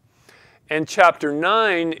symbolic. And chapter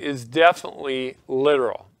 9 is definitely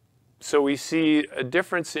literal. So we see a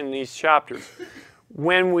difference in these chapters.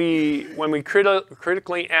 When we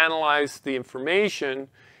critically analyze the information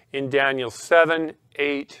in Daniel 7,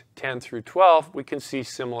 8, 10 through 12, we can see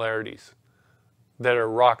similarities that are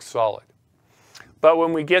rock solid. But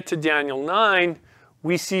when we get to Daniel 9,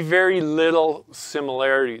 we see very little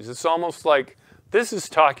similarities. It's almost like this is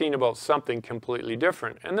talking about something completely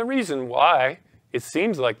different. And the reason why it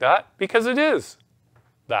seems like that, because it is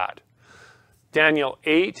that. Daniel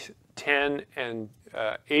 8, 10, and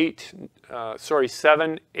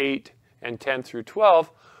 7, 8, and 10 through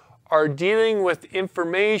 12 are dealing with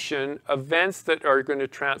information, events that are going to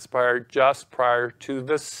transpire just prior to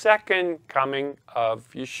the second coming of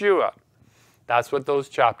Yeshua. That's what those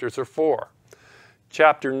chapters are for.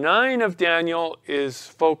 Chapter 9 of Daniel is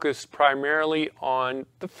focused primarily on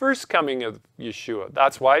the first coming of Yeshua.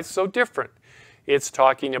 That's why it's so different. It's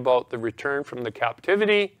talking about the return from the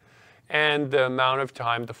captivity and the amount of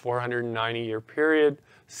time, the 490-year period,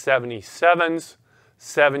 77s,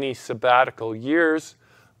 70 sabbatical years,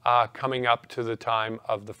 coming up to the time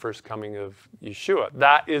of the first coming of Yeshua.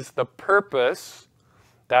 That is the purpose,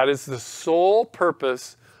 that is the sole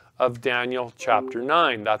purpose of Daniel chapter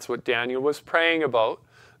 9. That's what Daniel was praying about,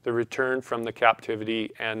 the return from the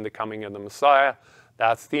captivity and the coming of the Messiah.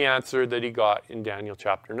 That's the answer that he got in Daniel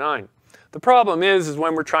chapter 9. The problem is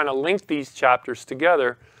when we're trying to link these chapters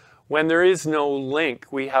together, when there is no link,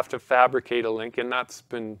 we have to fabricate a link, and that's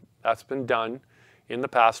been done in the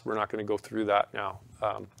past. We're not going to go through that now.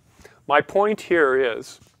 My point here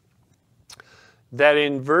is that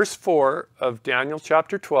in verse 4 of Daniel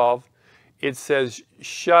chapter 12, it says,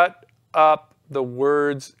 shut up the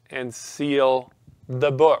words and seal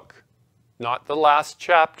the book. Not the last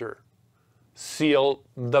chapter. Seal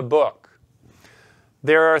the book.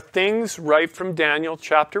 There are things right from Daniel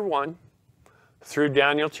chapter 1 through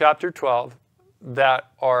Daniel chapter 12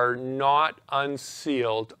 that are not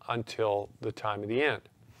unsealed until the time of the end.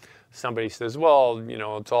 Somebody says, well, you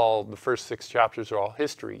know, it's all, the first 6 chapters are all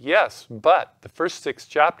history. Yes, but the first 6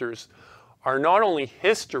 chapters are not only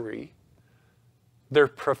history, they're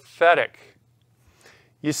prophetic.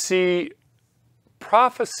 You see,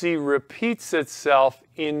 prophecy repeats itself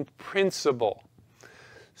in principle.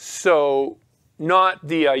 So not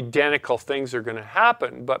the identical things are going to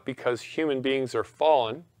happen, but because human beings are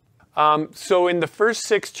fallen. So in the first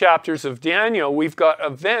 6 chapters of Daniel, we've got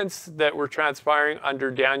events that were transpiring under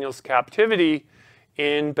Daniel's captivity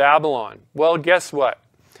in Babylon. Well, guess what?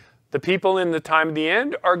 The people in the time of the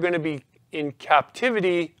end are going to be in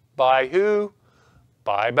captivity by who?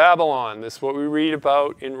 By Babylon. This is what we read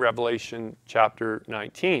about in Revelation chapter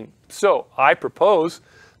 19. So I propose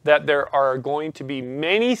that there are going to be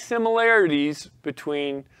many similarities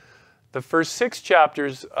between the first 6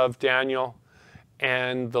 chapters of Daniel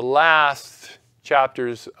and the last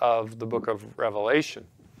chapters of the book of Revelation,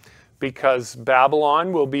 because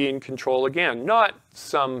Babylon will be in control again, not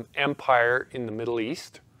some empire in the Middle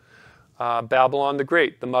East. Babylon the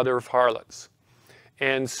Great, the mother of harlots.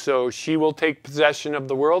 And so she will take possession of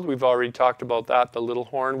the world. We've already talked about that. The little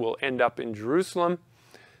horn will end up in Jerusalem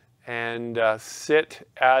and sit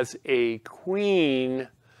as a queen.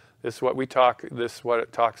 This is what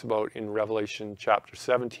it talks about in Revelation chapter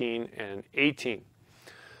 17 and 18.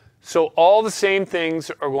 So all the same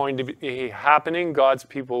things are going to be happening. God's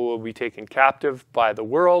people will be taken captive by the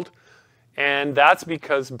world. And that's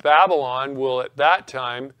because Babylon will at that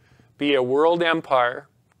time be a world empire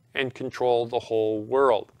and control the whole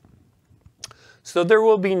world. So there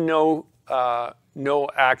will be no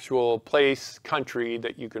actual country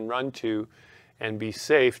that you can run to and be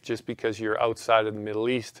safe just because you're outside of the Middle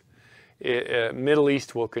East. Middle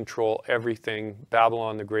East will control everything.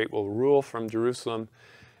 Babylon the Great will rule from Jerusalem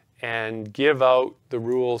and give out the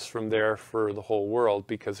rules from there for the whole world,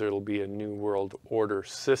 because it'll be a new world order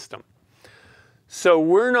system. So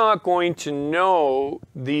we're not going to know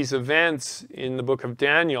these events in the book of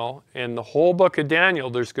Daniel, and the whole book of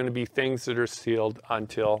Daniel, there's going to be things that are sealed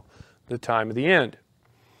until the time of the end.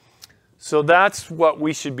 So that's what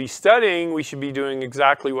we should be studying. We should be doing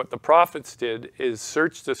exactly what the prophets did, is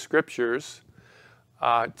search the scriptures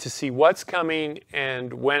to see what's coming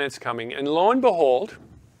and when it's coming. And lo and behold,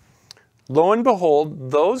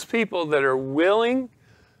 those people that are willing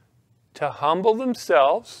to humble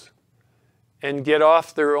themselves and get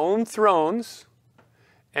off their own thrones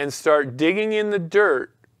and start digging in the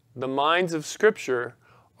dirt, the mines of Scripture,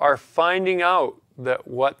 are finding out that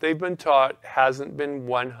what they've been taught hasn't been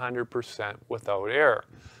 100% without error.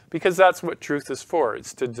 Because that's what truth is for.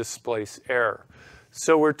 It's to displace error.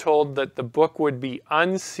 So we're told that the book would be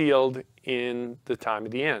unsealed in the time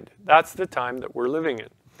of the end. That's the time that we're living in.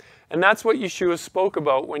 And that's what Yeshua spoke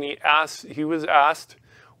about when he was asked,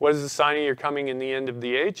 what is the sign of your coming in the end of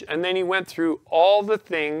the age? And then he went through all the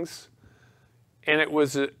things, and it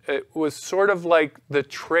was sort of like the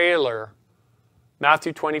trailer.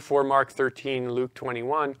 Matthew 24, Mark 13, Luke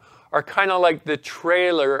 21 are kind of like the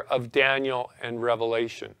trailer of Daniel and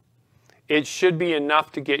Revelation. It should be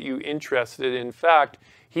enough to get you interested. In fact,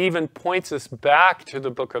 he even points us back to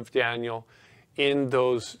the book of Daniel in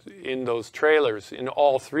those trailers, in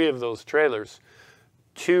all 3 of those trailers.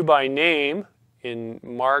 2 by name in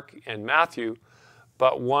Mark and Matthew,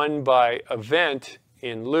 but 1 by event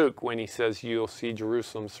in Luke when he says, you'll see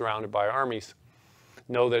Jerusalem surrounded by armies.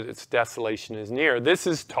 Know that its desolation is near. This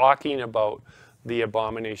is talking about the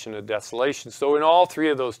abomination of desolation. So in all 3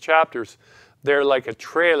 of those chapters, they're like a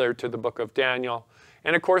trailer to the book of Daniel.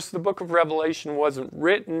 And of course, the book of Revelation wasn't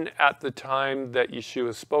written at the time that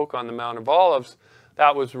Yeshua spoke on the Mount of Olives.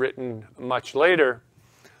 That was written much later,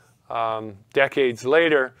 decades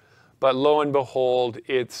later. But lo and behold,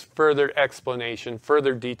 it's further explanation,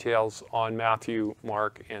 further details on Matthew,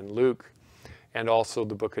 Mark, and Luke, and also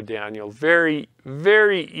the book of Daniel. Very,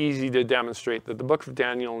 very easy to demonstrate that the book of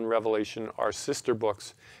Daniel and Revelation are sister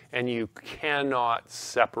books, and you cannot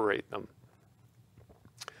separate them.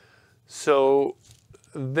 So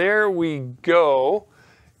there we go.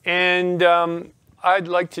 And I'd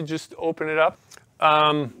like to just open it up.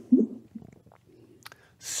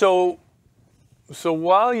 So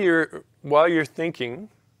while you're thinking,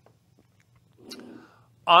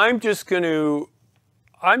 I'm just going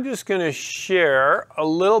to share a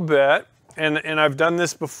little bit, and I've done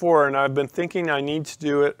this before, and I've been thinking I need to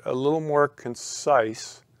do it a little more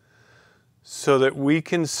concise so that we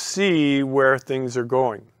can see where things are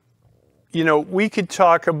going. You know, we could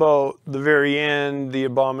talk about the very end, the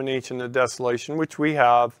abomination of desolation, which we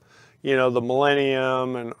have, you know, the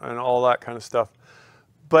millennium and all that kind of stuff.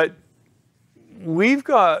 But we've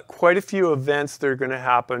got quite a few events that are going to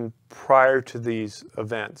happen prior to these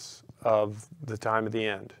events of the time of the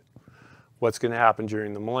end. What's going to happen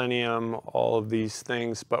during the millennium, all of these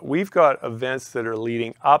things. But we've got events that are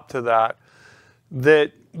leading up to that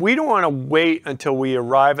we don't want to wait until we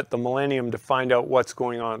arrive at the millennium to find out what's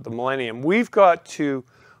going on at the millennium. We've got to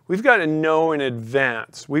we've got to know in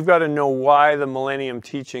advance. We've got to know why the millennium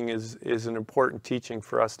teaching is an important teaching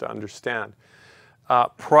for us to understand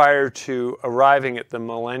prior to arriving at the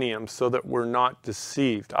millennium, so that we're not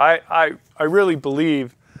deceived. I really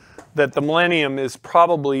believe that the millennium is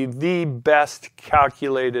probably the best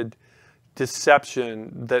calculated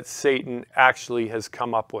deception that Satan actually has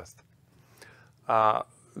come up with.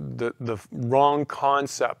 The wrong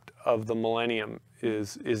concept of the millennium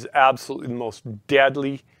is absolutely the most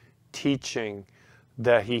deadly teaching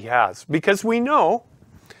that he has. Because we know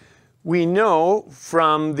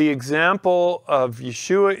from the example of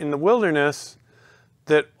Yeshua in the wilderness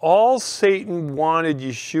that all Satan wanted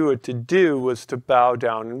Yeshua to do was to bow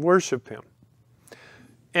down and worship him.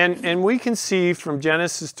 And we can see from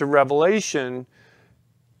Genesis to Revelation,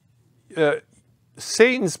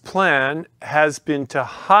 Satan's plan has been to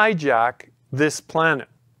hijack this planet.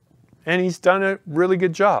 And he's done a really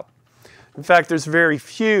good job. In fact, there's very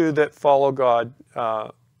few that follow God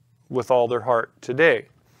with all their heart today.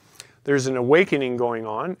 There's an awakening going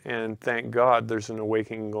on, and thank God there's an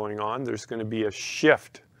awakening going on. There's going to be a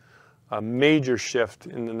shift, a major shift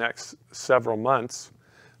in the next several months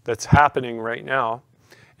that's happening right now.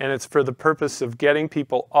 And it's for the purpose of getting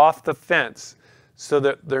people off the fence so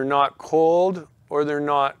that they're not cold or they're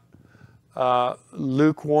not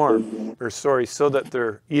lukewarm, so that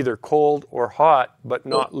they're either cold or hot, but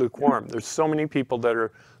not lukewarm. There's so many people that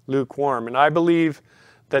are lukewarm. And I believe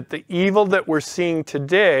that the evil that we're seeing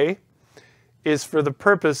today is for the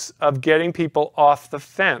purpose of getting people off the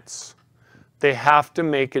fence. They have to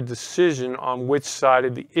make a decision on which side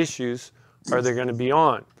of the issues are they going to be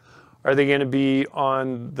on. Are they going to be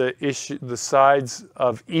on the sides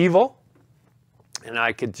of evil? And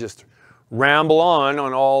I could just ramble on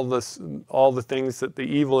all the things that the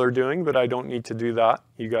evil are doing, but I don't need to do that.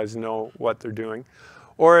 You guys know what they're doing.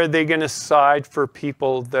 Or are they going to side for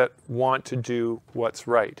people that want to do what's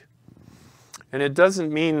right? And it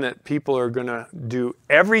doesn't mean that people are going to do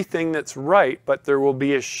everything that's right, but there will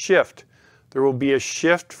be a shift. There will be a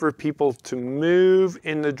shift for people to move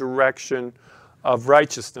in the direction of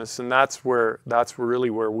righteousness, and that's really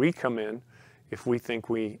where we come in if we think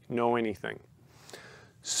we know anything.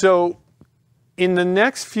 So in the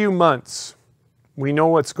next few months, we know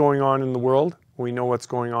what's going on in the world. We know what's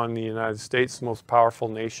going on in the United States, the most powerful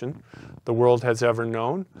nation the world has ever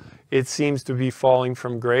known. It seems to be falling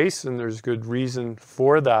from grace, and there's good reason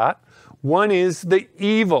for that. One is the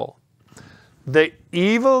evil. The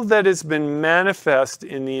evil that has been manifest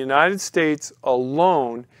in the United States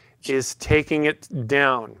alone is taking it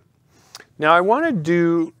down. Now, I want to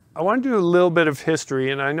do a little bit of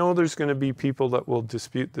history, and I know there's going to be people that will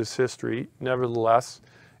dispute this history. Nevertheless,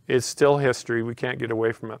 it's still history. We can't get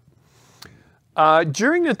away from it.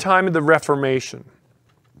 During the time of the Reformation,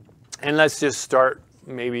 and let's just start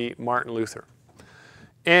maybe Martin Luther.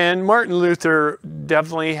 And Martin Luther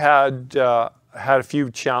definitely had a few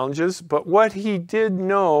challenges, but what he did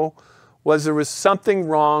know was there was something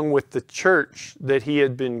wrong with the church that he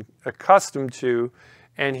had been accustomed to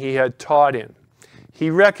and he had taught in. He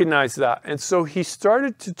recognized that, and so he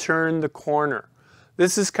started to turn the corner.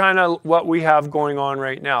 This is kind of what we have going on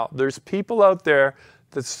right now. There's people out there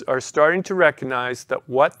that are starting to recognize that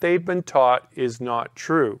what they've been taught is not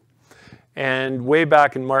true. And way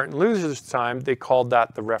back in Martin Luther's time, they called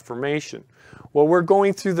that the Reformation. Well, we're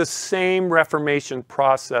going through the same Reformation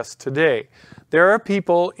process today. There are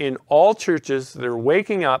people in all churches that are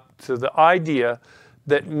waking up to the idea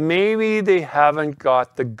that maybe they haven't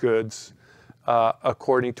got the goods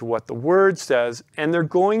according to what the Word says, and they're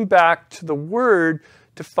going back to the Word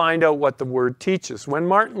to find out what the Word teaches. When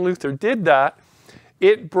Martin Luther did that,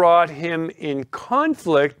 it brought him in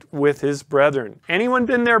conflict with his brethren. Anyone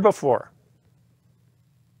been there before?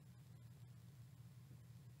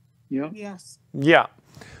 Yeah. Yes. Yeah.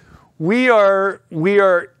 We are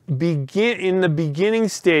in the beginning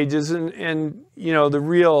stages and you know the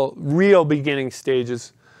real beginning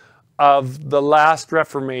stages of the last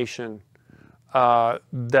Reformation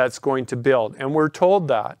that's going to build. And we're told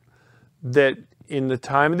that in the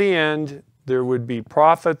time of the end there would be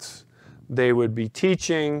prophets, they would be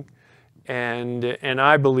teaching, and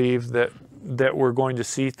I believe that we're going to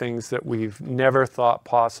see things that we've never thought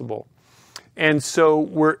possible. And so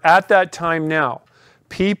we're at that time now.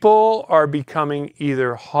 People are becoming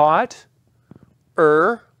either hotter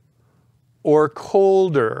or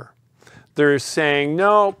colder. They're saying,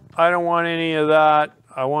 no, I don't want any of that.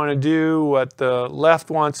 I want to do what the left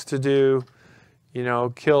wants to do, you know,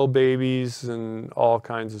 kill babies and all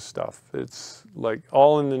kinds of stuff. It's like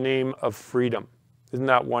all in the name of freedom. Isn't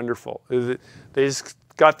that wonderful? They just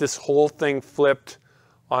got this whole thing flipped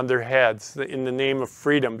on their heads in the name of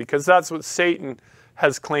freedom, because that's what Satan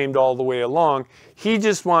has claimed all the way along. He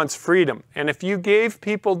just wants freedom. And if you gave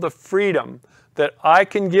people the freedom that I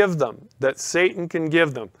can give them, that Satan can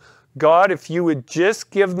give them, God, if you would just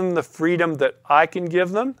give them the freedom that I can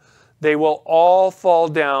give them, they will all fall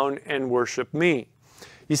down and worship me.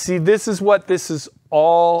 You see, this is what this is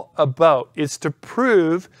all about. It's to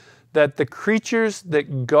prove that the creatures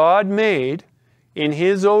that God made in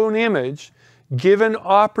his own image, given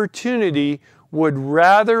opportunity, would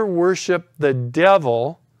rather worship the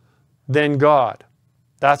devil than God.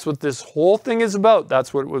 That's what this whole thing is about.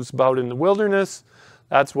 That's what it was about in the wilderness.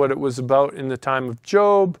 That's what it was about in the time of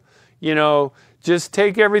Job. You know, just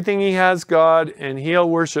take everything he has, God, and he'll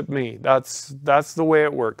worship me. That's the way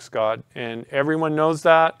it works, God. And everyone knows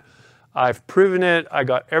that. I've proven it. I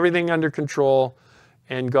got everything under control.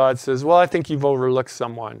 And God says, well, I think you've overlooked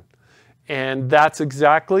someone. And that's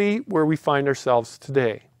exactly where we find ourselves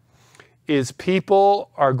today, is people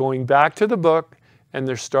are going back to the book and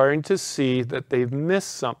they're starting to see that they've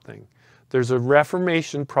missed something. There's a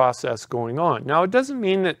reformation process going on. Now, it doesn't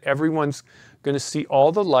mean that everyone's going to see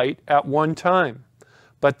all the light at one time,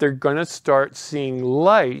 but they're going to start seeing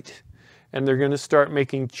light, and they're going to start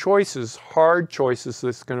making choices, hard choices,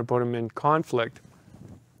 that's going to put them in conflict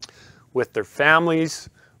with their families,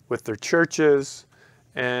 with their churches,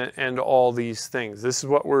 and all these things. This is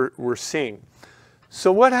what we're seeing.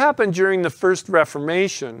 So what happened during the First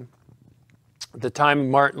Reformation, the time of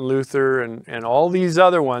Martin Luther and all these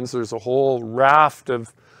other ones? There's a whole raft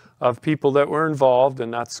of people that were involved,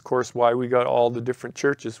 and that's, of course, why we got all the different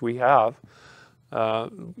churches we have.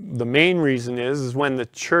 The main reason is when the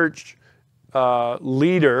church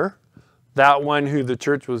leader, that one who the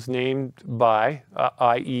church was named by,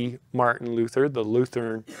 i.e. Martin Luther, the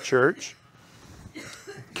Lutheran Church,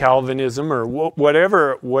 Calvinism, or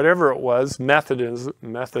whatever it was,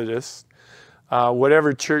 Methodist,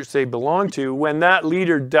 whatever church they belonged to, when that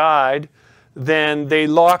leader died, then they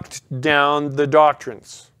locked down the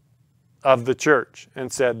doctrines of the church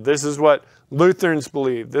and said, this is what Lutherans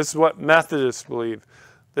believe, this is what Methodists believe,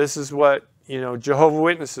 this is what, Jehovah's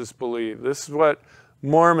Witnesses believe, this is what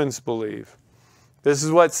Mormons believe, this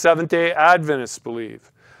is what Seventh-day Adventists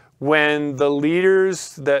believe. When the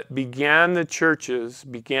leaders that began the churches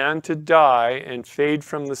began to die and fade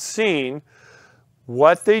from the scene,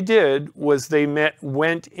 what they did was they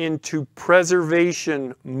went into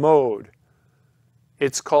preservation mode.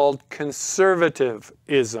 It's called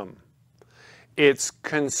conservatism. It's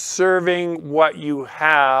conserving what you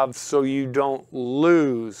have so you don't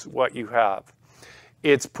lose what you have.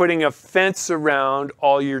 It's putting a fence around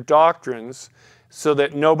all your doctrines so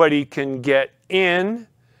that nobody can get in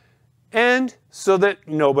and so that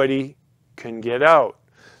nobody can get out.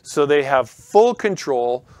 So they have full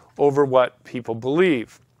control over what people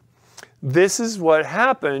believe. This is what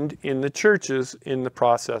happened in the churches in the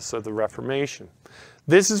process of the Reformation.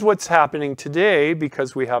 This is what's happening today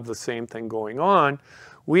because we have the same thing going on.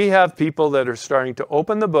 We have people that are starting to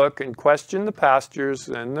open the book and question the pastors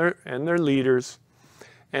and their leaders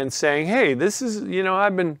and saying, hey, this is,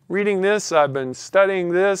 I've been reading this, I've been studying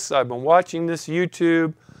this, I've been watching this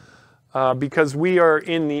YouTube, because we are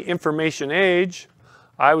in the information age.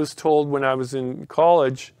 I was told when I was in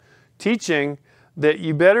college teaching that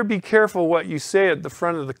you better be careful what you say at the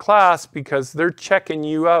front of the class because they're checking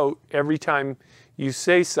you out every time you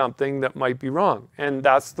say something that might be wrong. And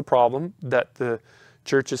that's the problem that the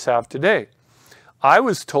churches have today. I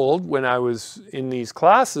was told when I was in these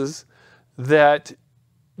classes that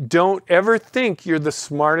don't ever think you're the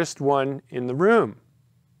smartest one in the room.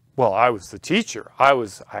 Well, I was the teacher. I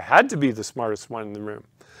had to be the smartest one in the room.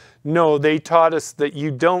 No, they taught us that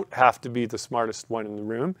you don't have to be the smartest one in the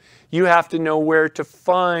room. You have to know where to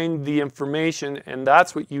find the information, and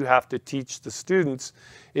that's what you have to teach the students,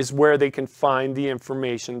 is where they can find the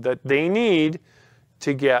information that they need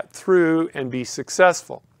to get through and be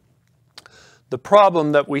successful. The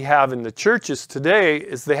problem that we have in the churches today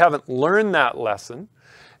is they haven't learned that lesson,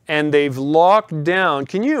 and they've locked down.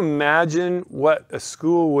 Can you imagine what a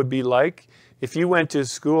school would be like if you went to a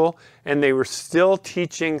school and they were still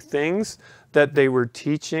teaching things that they were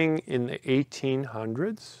teaching in the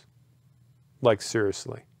 1800s? Like,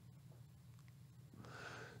 seriously.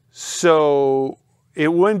 So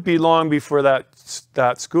it wouldn't be long before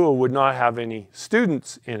that school would not have any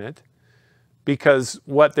students in it because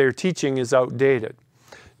what they're teaching is outdated.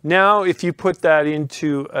 Now, if you put that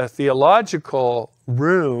into a theological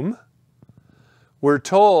room, we're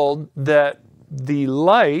told that the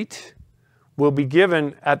light will be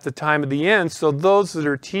given at the time of the end. So those that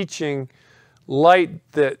are teaching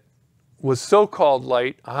light that was so-called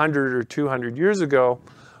light 100 or 200 years ago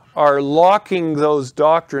are locking those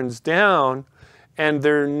doctrines down, and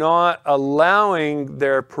they're not allowing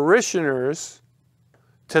their parishioners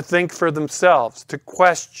to think for themselves, to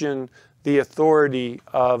question the authority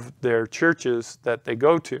of their churches that they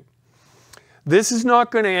go to. This is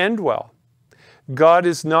not going to end well. God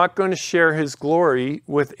is not going to share his glory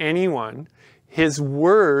with anyone. His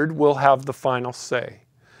word will have the final say.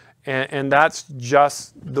 And that's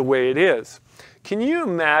just the way it is. Can you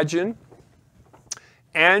imagine?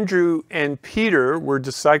 Andrew and Peter were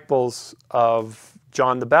disciples of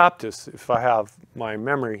John the Baptist, if I have my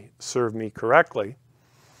memory serve me correctly.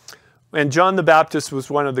 And John the Baptist was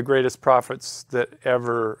one of the greatest prophets that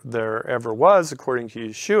there ever was, according to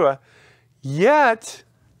Yeshua. Yet,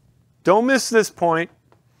 don't miss this point,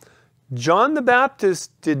 John the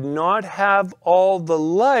Baptist did not have all the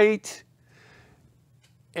light,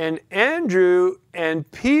 and Andrew and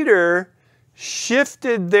Peter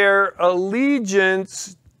shifted their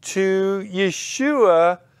allegiance to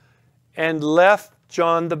Yeshua and left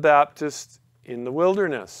John the Baptist in the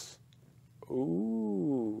wilderness.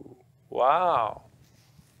 Ooh, wow.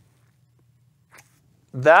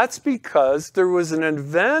 That's because there was an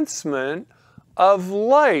advancement of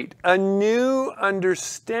light, a new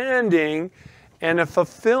understanding and a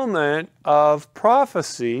fulfillment of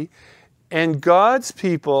prophecy. And God's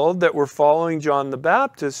people that were following John the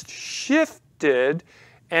Baptist shifted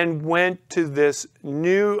and went to this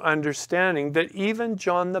new understanding that even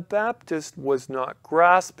John the Baptist was not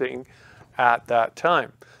grasping at that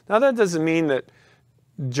time. Now, that doesn't mean that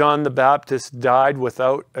John the Baptist died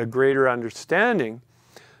without a greater understanding,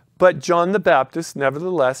 but John the Baptist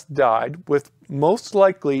nevertheless died with most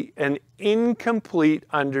likely an incomplete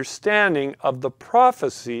understanding of the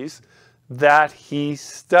prophecies that he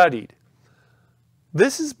studied.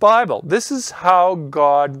 This is Bible. This is how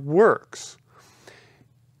God works.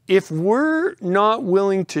 If we're not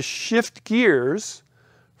willing to shift gears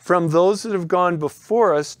from those that have gone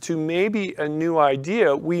before us to maybe a new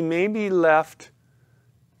idea, we may be left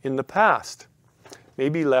in the past,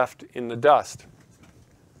 maybe left in the dust.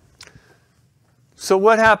 So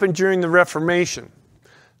what happened during the Reformation?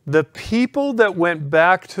 The people that went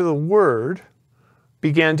back to the Word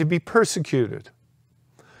began to be persecuted.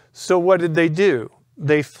 So what did they do?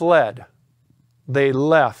 They fled. They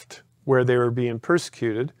left where they were being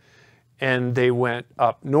persecuted, and they went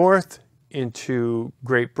up north into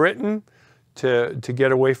Great Britain to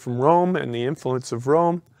get away from Rome and the influence of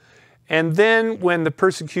Rome. And then when the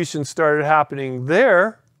persecution started happening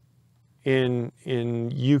there in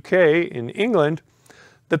UK, in England,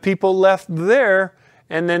 the people left there,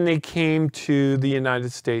 and then they came to the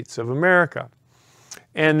United States of America.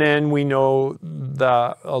 And then we know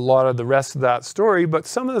a lot of the rest of that story, but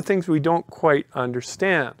some of the things we don't quite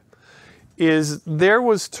understand is there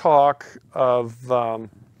was talk of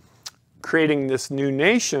creating this new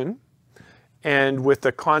nation, and with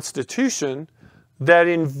a constitution that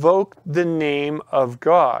invoked the name of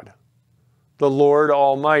God, the Lord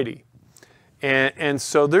Almighty. And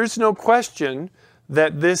so there's no question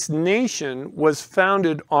that this nation was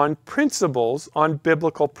founded on principles, on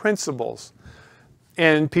biblical principles.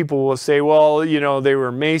 And people will say, well, you know, they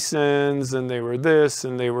were Masons and they were this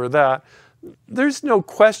and they were that. There's no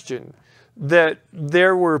question that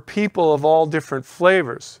there were people of all different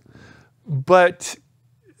flavors. But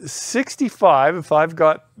 65, if I've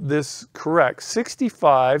got this correct,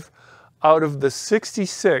 65 out of the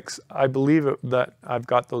 66, I believe that I've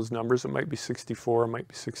got those numbers. It might be 64, it might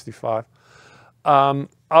be 65.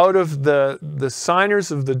 Out of the signers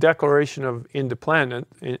of the Declaration of Independence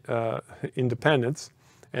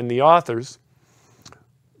and the authors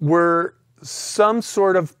were some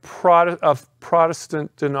sort of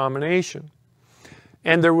Protestant denomination.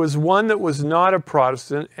 And there was one that was not a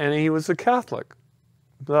Protestant, and he was a Catholic.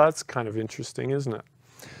 That's kind of interesting, isn't it?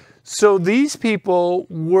 So these people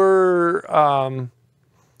were,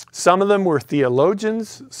 some of them were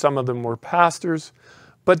theologians, some of them were pastors,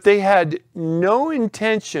 but they had no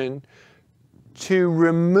intention to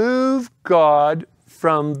remove God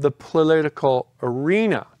from the political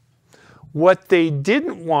arena. What they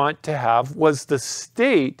didn't want to have was the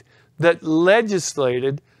state that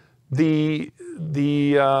legislated the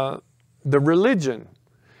religion,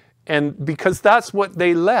 and because that's what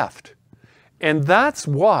they left. And that's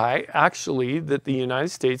why, actually, that the United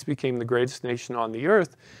States became the greatest nation on the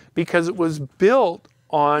earth, because it was built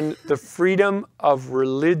on the freedom of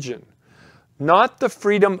religion, not the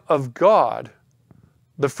freedom of God.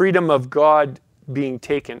 The freedom of God being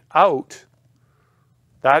taken out,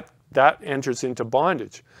 that enters into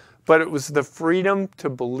bondage. But it was the freedom to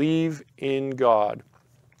believe in God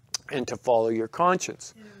and to follow your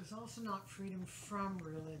conscience. And it was also also not freedom from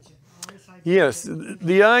religion. Yes,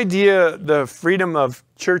 the idea, the freedom of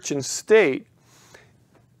church and state,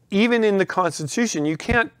 even in the Constitution, you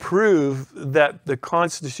can't prove that the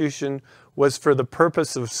Constitution was for the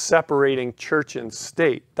purpose of separating church and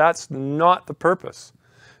state. That's not the purpose,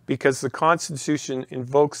 because the Constitution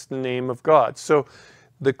invokes the name of God. So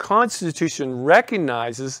the Constitution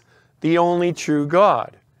recognizes the only true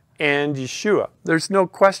God and Yeshua. There's no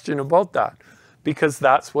question about that, because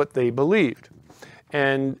that's what they believed.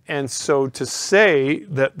 And so to say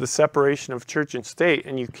that the separation of church and state,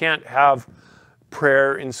 and you can't have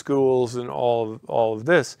prayer in schools and all of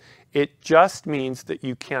this, it just means that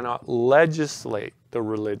you cannot legislate the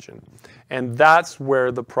religion. And that's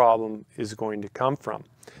where the problem is going to come from.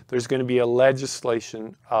 There's going to be a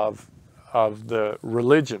legislation of the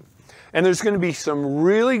religion. And there's going to be some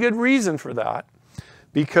really good reason for that,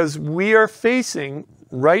 because we are facing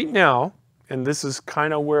right now, and this is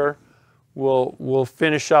kind of where we'll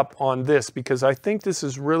finish up on this, because I think this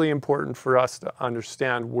is really important for us to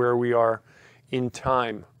understand where we are in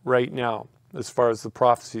time right now as far as the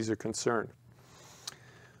prophecies are concerned.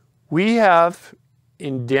 We have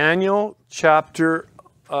in Daniel chapter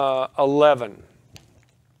 11.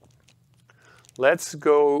 Let's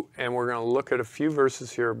go, and we're going to look at a few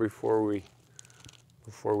verses here before we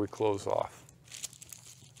close off,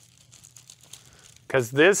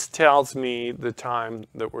 because this tells me the time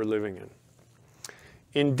that we're living in.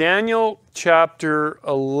 In Daniel chapter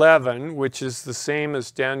 11, which is the same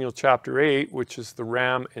as Daniel chapter 8, which is the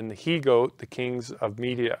ram and the he-goat, the kings of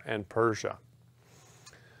Media and Persia.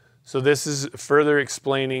 So this is further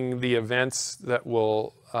explaining the events that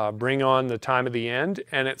will bring on the time of the end.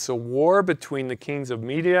 And it's a war between the kings of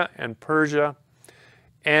Media and Persia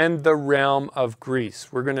and the realm of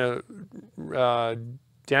Greece. We're going to,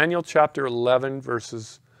 Daniel chapter 11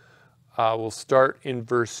 verses, we'll start in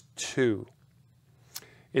verse 2.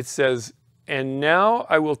 It says, "And now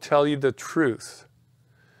I will tell you the truth.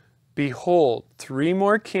 Behold, 3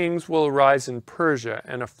 more kings will arise in Persia,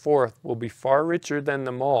 and a 4th will be far richer than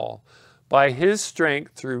them all. By his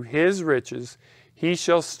strength, through his riches, he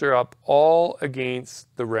shall stir up all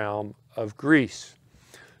against the realm of Greece."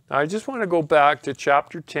 Now I just want to go back to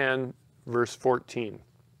chapter 10, verse 14.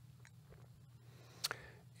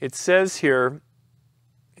 It says here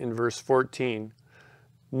in verse 14,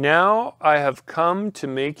 "Now I have come to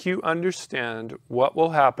make you understand what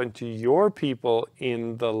will happen to your people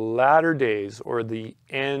in the latter days," or the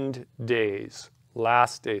end days,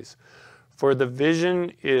 last days. "For the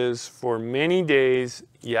vision is for many days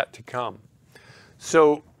yet to come."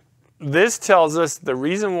 So this tells us the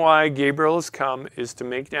reason why Gabriel has come is to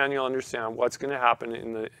make Daniel understand what's going to happen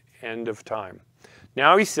in the end of time.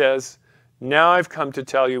 Now he says, "Now I've come to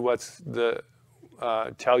tell you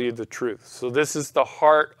tell you the truth." So this is the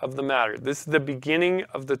heart of the matter. This is the beginning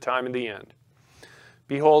of the time of the end.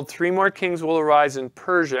 "Behold, 3 more kings will arise in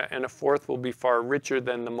Persia, and a 4th will be far richer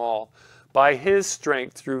than them all. By his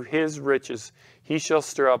strength, through his riches, he shall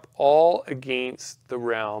stir up all against the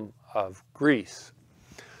realm of Greece."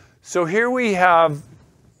 So here we have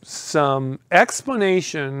some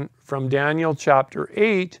explanation from Daniel chapter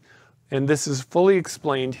 8, and this is fully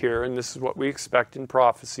explained here, and this is what we expect in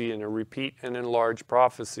prophecy, in a repeat and enlarged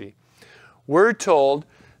prophecy. We're told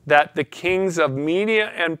that the kings of Media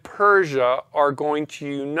and Persia are going to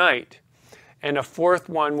unite, and a 4th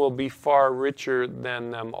one will be far richer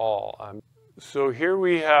than them all. So here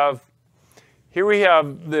we have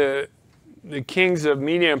the kings of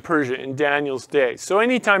Media and Persia in Daniel's day. So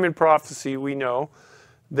anytime in prophecy, we know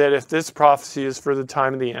that if this prophecy is for the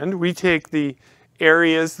time of the end, we take the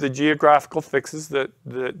areas, the geographical fixes that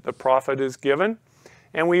the prophet is given,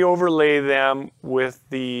 and we overlay them with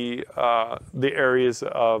the areas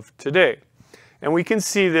of today. And we can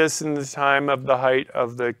see this in the time of the height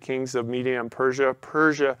of the kings of Media and Persia.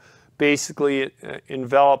 Persia basically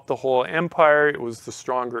enveloped the whole empire. It was the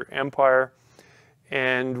stronger empire.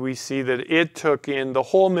 And we see that it took in the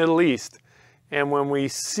whole Middle East. And when we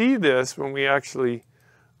see this, when we actually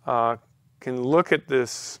can look at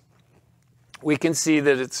this, we can see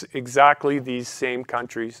that it's exactly these same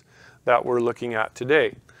countries that we're looking at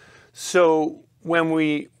today. So when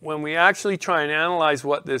we actually try and analyze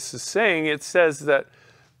what this is saying, it says that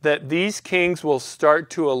these kings will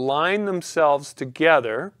start to align themselves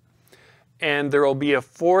together, and there will be a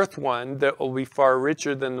 4th one that will be far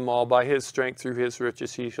richer than them all. By his strength, through his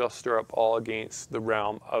riches, he shall stir up all against the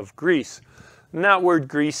realm of Greece. And that word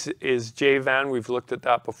Greece is Javan. We've looked at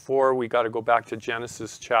that before. We got to go back to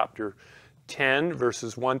Genesis chapter 10,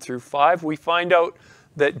 verses 1 through 5. We find out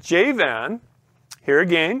that Javan, here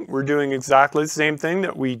again, we're doing exactly the same thing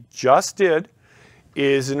that we just did.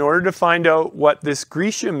 is in order to find out what this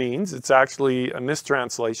Grecia means, it's actually a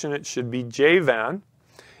mistranslation, it should be Javan.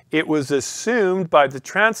 It was assumed by the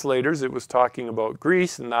translators it was talking about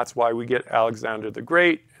Greece, and that's why we get Alexander the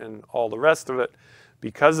Great and all the rest of it,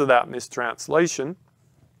 because of that mistranslation.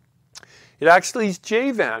 It actually is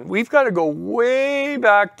Javan. We've got to go way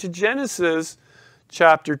back to Genesis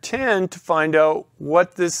chapter 10 to find out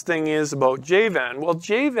what this thing is about Javan. Well,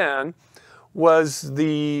 Javan was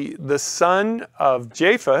the son of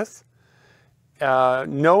Japheth,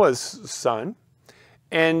 Noah's son,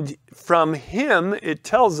 and from him it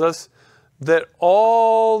tells us that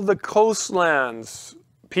all the coastlands,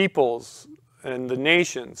 peoples, and the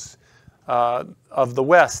nations of the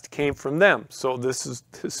West came from them. So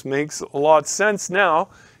this makes a lot of sense now,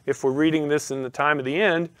 if we're reading this in the time of the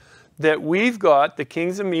end, that we've got the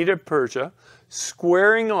kings of Media and Persia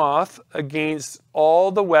squaring off against all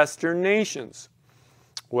the Western nations.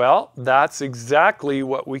 Well, that's exactly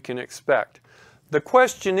what we can expect. The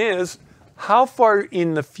question is, how far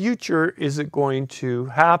in the future is it going to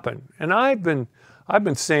happen? And I've been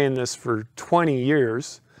saying this for 20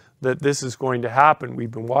 years, that this is going to happen.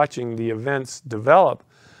 We've been watching the events develop,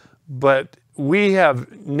 but we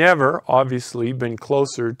have never, obviously, been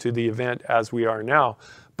closer to the event as we are now.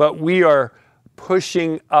 But we are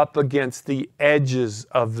pushing up against the edges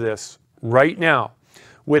of this right now.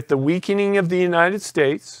 With the weakening of the United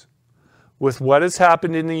States, with what has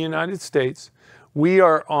happened in the United States, we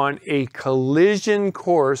are on a collision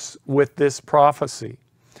course with this prophecy.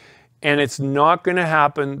 And it's not going to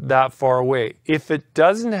happen that far away. If it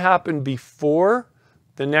doesn't happen before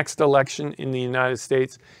the next election in the United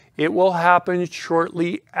States, it will happen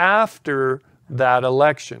shortly after that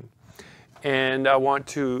election. And I want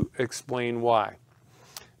to explain why.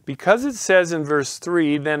 Because it says in verse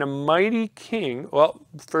 3, then a mighty king, well,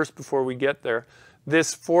 first before we get there,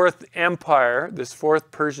 this fourth empire, this fourth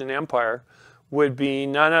Persian empire, would be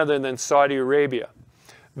none other than Saudi Arabia.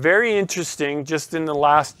 Very interesting, just in the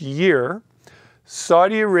last year,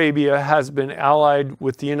 Saudi Arabia has been allied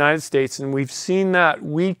with the United States, and we've seen that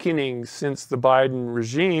weakening since the Biden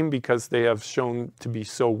regime because they have shown to be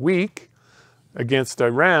so weak against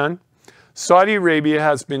Iran. Saudi Arabia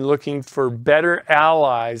has been looking for better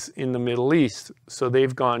allies in the Middle East. So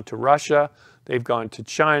they've gone to Russia, they've gone to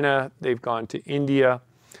China, they've gone to India,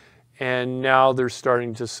 and now they're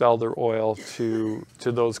starting to sell their oil to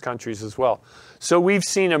those countries as well. So we've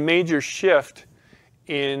seen a major shift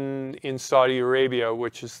in Saudi Arabia,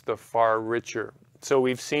 which is the far richer. So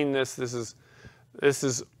we've seen this. This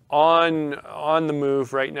is on the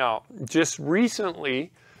move right now. Just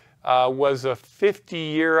recently, was a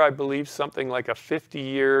 50-year, I believe, something like a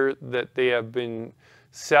 50-year that they have been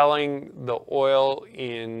selling the oil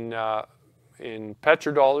in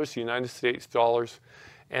petrodollars, United States dollars,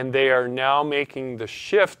 and they are now making the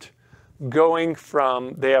shift going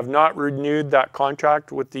from, they have not renewed that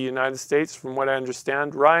contract with the United States, from what I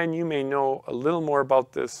understand. Ryan, you may know a little more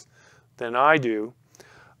about this than I do,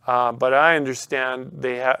 but I understand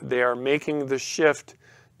they are making the shift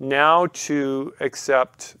now to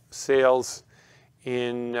accept sales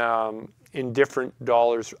in different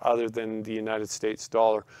dollars other than the United States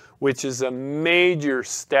dollar, which is a major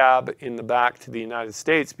stab in the back to the United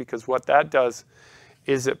States, because what that does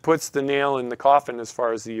is it puts the nail in the coffin as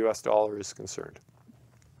far as the US dollar is concerned.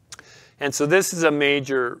 And so this is a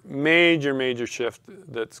major, major, major shift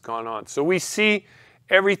that's gone on. So we see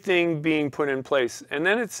everything being put in place. And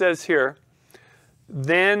then it says here,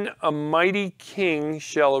 then a mighty king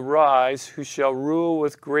shall arise, who shall rule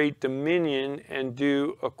with great dominion and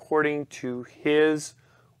do according to his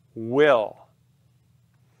will.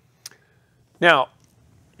 Now,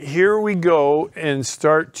 here we go and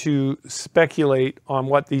start to speculate on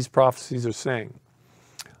what these prophecies are saying.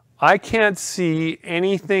 I can't see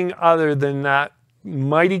anything other than that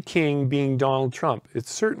mighty king being Donald Trump. It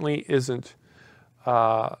certainly isn't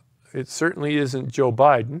Joe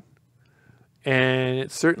Biden. And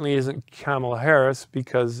it certainly isn't Kamala Harris,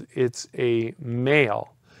 because it's a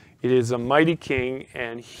male. It is a mighty king,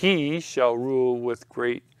 and he shall rule with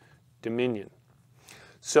great dominion.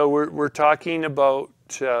 So we're talking about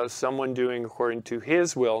someone doing according to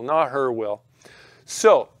his will, not her will.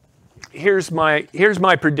 So here's my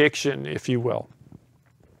prediction, if you will.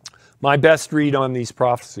 My best read on these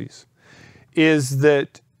prophecies is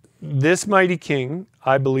that this mighty king,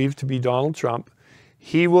 I believe to be Donald Trump,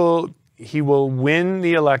 he will win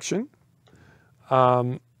the election,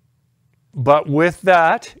 but with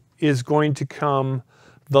that is going to come,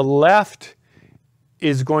 the left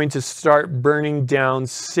is going to start burning down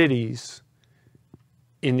cities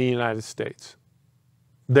in the United States.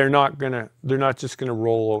 They're not just gonna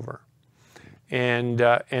roll over.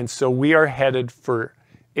 And so we are headed for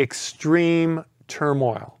extreme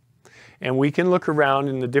turmoil. And we can look around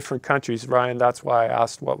in the different countries. Ryan, that's why I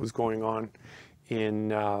asked what was going on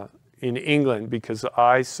in England, because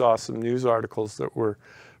I saw some news articles that were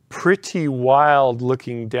pretty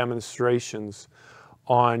wild-looking demonstrations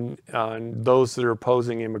on those that are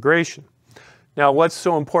opposing immigration. Now, what's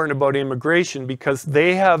so important about immigration? Because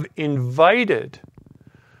they have invited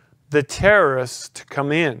the terrorists to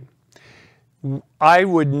come in. I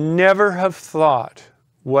would never have thought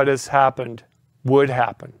what has happened would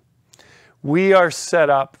happen. We are set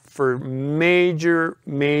up for major,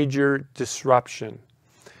 major disruption.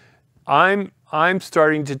 I'm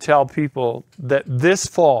starting to tell people that this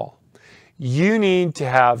fall, you need to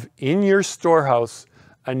have in your storehouse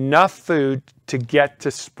enough food to get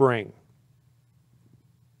to spring.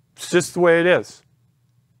 It's just the way it is.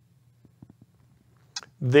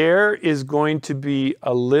 There is going to be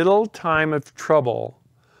a little time of trouble,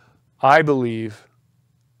 I believe,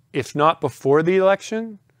 if not before the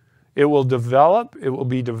election. It will develop, it will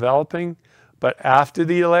be developing, but after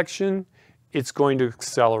the election, it's going to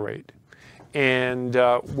accelerate. And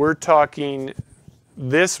we're talking,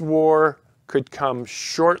 this war could come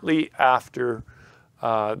shortly after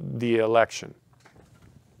the election.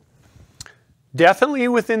 Definitely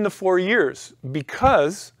within the 4 years,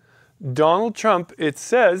 because Donald Trump, it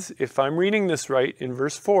says, if I'm reading this right, in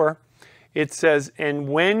verse 4, it says, "And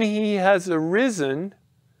when he has arisen,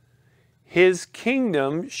 his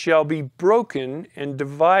kingdom shall be broken and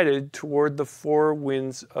divided toward the four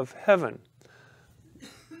winds of heaven."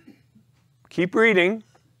 Keep reading.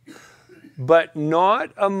 "But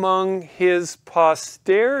not among his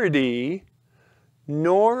posterity,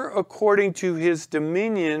 nor according to his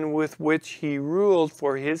dominion with which he ruled,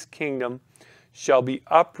 for his kingdom shall be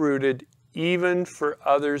uprooted even for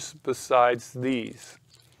others besides these."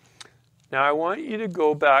 Now I want you to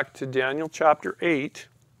go back to Daniel chapter 8,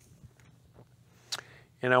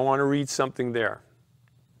 and I want to read something there.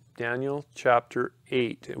 Daniel chapter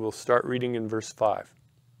 8, and we'll start reading in verse 5.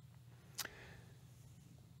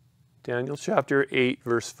 Daniel chapter 8,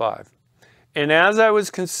 verse 5. "And as I was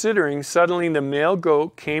considering, suddenly the male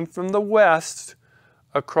goat came from the west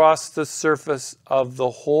across the surface of the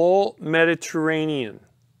whole Mediterranean."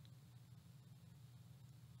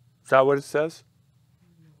 Is that what it says?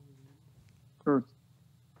 Earth.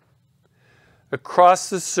 Across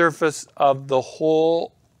the surface of the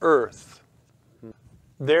whole earth.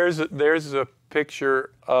 There's a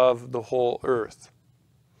picture of the whole earth.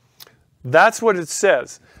 That's what it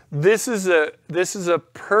says. This is a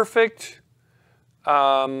perfect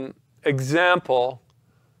example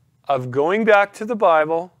of going back to the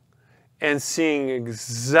Bible and seeing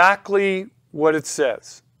exactly what it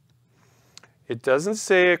says. It doesn't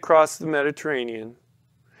say across the Mediterranean.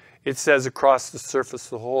 It says across the surface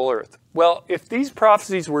of the whole earth. Well, if these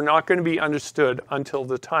prophecies were not going to be understood until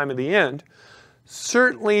the time of the end,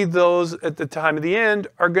 certainly those at the time of the end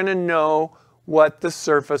are going to know what the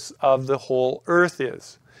surface of the whole earth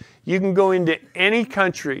is. You can go into any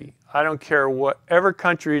country, I don't care whatever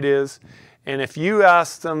country it is, and if you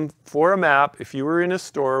ask them for a map, if you were in a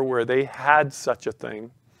store where they had such a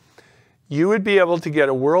thing, you would be able to get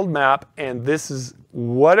a world map, and this is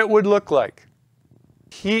what it would look like.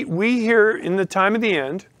 We here in the time of the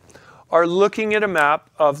end are looking at a map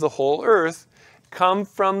of the whole earth, come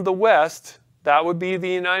from the west, that would be the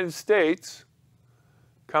United States,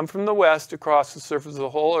 come from the west across the surface of the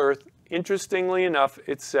whole earth. Interestingly enough,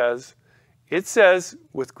 it says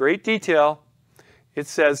with great detail, it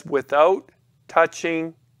says without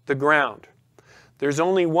touching the ground. There's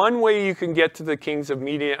only one way you can get to the kings of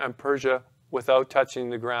Media and Persia without touching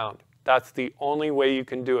the ground. That's the only way you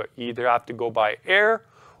can do it. You either have to go by air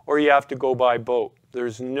or you have to go by boat.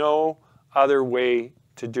 There's no other way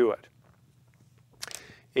to do it.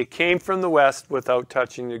 It came from the west without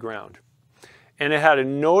touching the ground. And it had a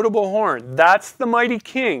notable horn. That's the mighty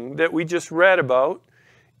king that we just read about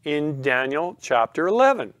in Daniel chapter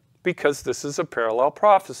 11, because this is a parallel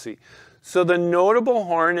prophecy. So the notable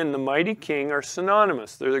horn and the mighty king are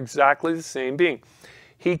synonymous. They're exactly the same being.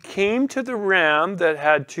 He came to the ram that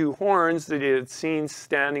had two horns that he had seen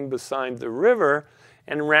standing beside the river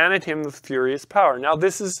and ran at him with furious power. Now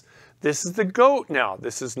this is the goat now.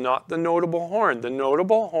 This is not the notable horn. The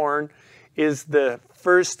notable horn is the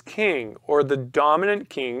first king, or the dominant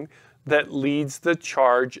king that leads the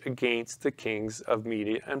charge against the kings of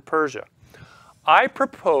Media and Persia. I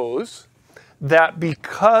propose that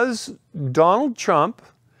because Donald Trump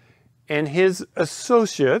and his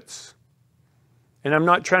associates, and I'm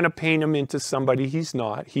not trying to paint him into somebody he's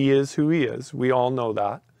not, he is who he is, we all know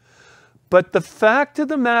that. But the fact of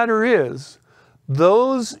the matter is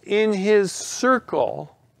those in his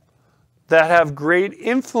circle that have great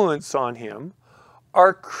influence on him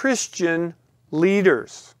are Christian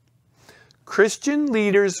leaders. Christian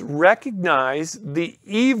leaders recognize the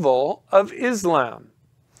evil of Islam.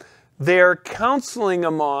 They are counseling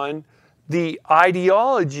him on the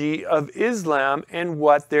ideology of Islam and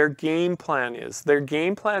what their game plan is. Their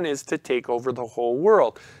game plan is to take over the whole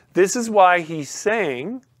world. This is why he's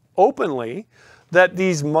saying openly that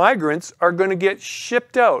these migrants are going to get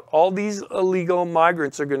shipped out. All these illegal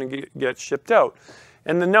migrants are going to get shipped out.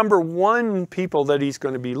 And the number one people that he's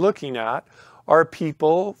going to be looking at are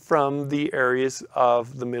people from the areas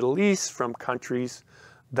of the Middle East, from countries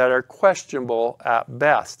that are questionable at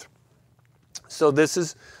best. So this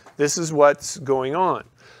is what's going on.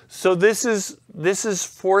 So this is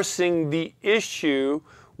forcing the issue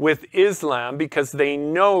with Islam because they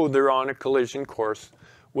know they're on a collision course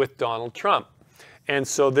with Donald Trump. And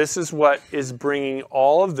so this is what is bringing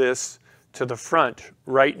all of this to the front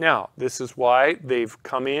right now. This is why they've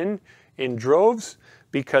come in droves,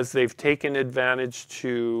 because they've taken advantage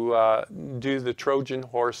to do the Trojan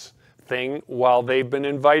horse thing while they've been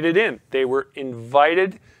invited in. They were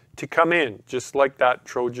invited to come in, just like that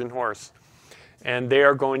Trojan horse. And they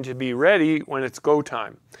are going to be ready when it's go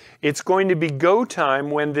time. It's going to be go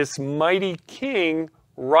time when this mighty king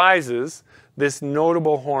rises, this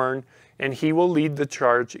notable horn, and he will lead the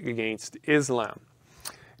charge against Islam.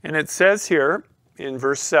 And it says here in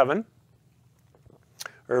verse 7,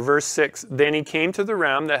 or verse 6, then he came to the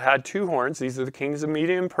ram that had two horns. These are the kings of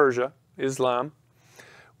Media and Persia, Islam,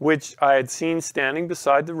 which I had seen standing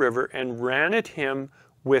beside the river, and ran at him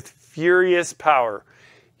with furious power.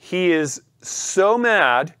 He is so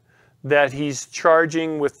mad that he's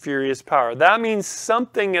charging with furious power. That means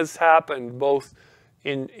something has happened both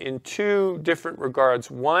in two different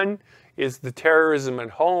regards. One is the terrorism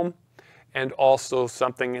at home, and also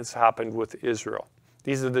something has happened with Israel.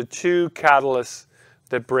 These are the two catalysts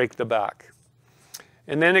that break the back.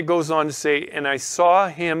 And then it goes on to say, and I saw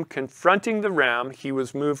him confronting the ram. He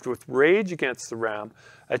was moved with rage against the ram,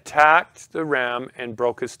 attacked the ram, and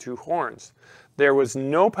broke his two horns. There was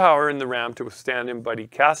no power in the ram to withstand him, but he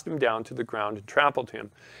cast him down to the ground and trampled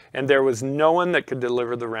him. And there was no one that could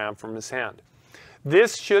deliver the ram from his hand.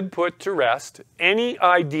 This should put to rest any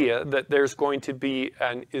idea that there's going to be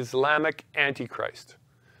an Islamic Antichrist.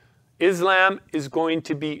 Islam is going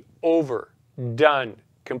to be over, done,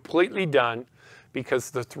 completely done,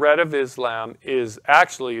 because the threat of Islam is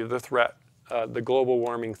actually the threat, the global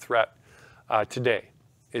warming threat today.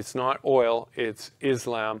 It's not oil, it's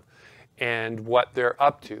Islam and what they're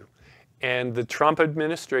up to. And the Trump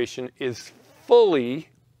administration is fully,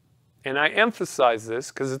 and I emphasize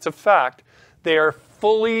this because it's a fact, they are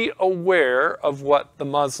fully aware of what the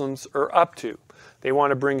Muslims are up to. They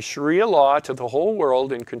want to bring Sharia law to the whole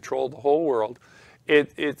world and control the whole world.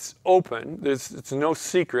 It's open. It's no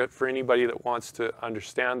secret for anybody that wants to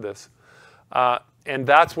understand this. And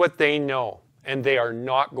that's what they know. And they are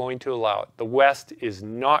not going to allow it. The West is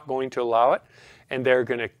not going to allow it. And they're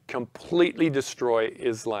going to completely destroy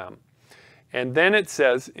Islam. And then it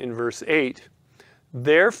says in verse 8,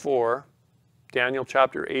 therefore, Daniel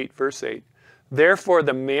chapter 8, verse 8, therefore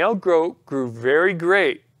the male goat grew very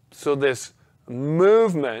great. So this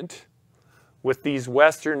movement with these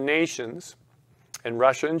Western nations, and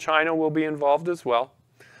Russia and China will be involved as well.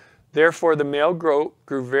 Therefore the male goat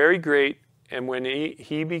grew very great, and when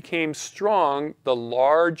he became strong, the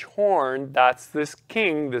large horn, that's this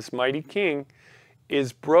king, this mighty king,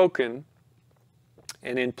 is broken,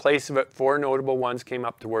 and in place of it, four notable ones came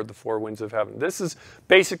up toward the four winds of heaven. This is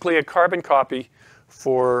basically a carbon copy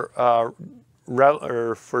for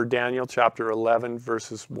Daniel chapter 11,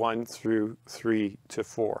 verses 1 through 3 to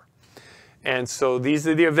 4. And so these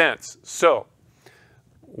are the events. So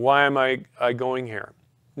why am I going here?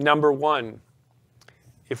 Number one,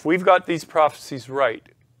 if we've got these prophecies right,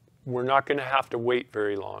 we're not going to have to wait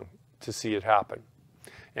very long to see it happen.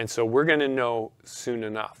 And so we're going to know soon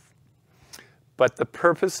enough. But the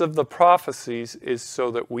purpose of the prophecies is so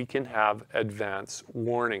that we can have advance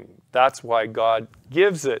warning. That's why God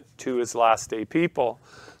gives it to his last day people,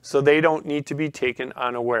 so they don't need to be taken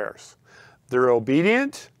unawares. They're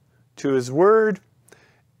obedient to his word,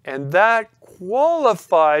 and that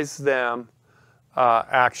qualifies them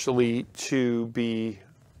actually to be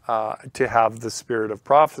to have the spirit of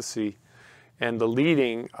prophecy and the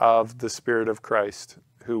leading of the Spirit of Christ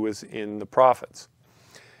who was in the prophets.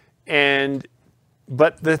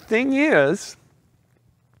 But the thing is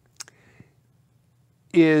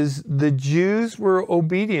the Jews were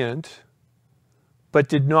obedient but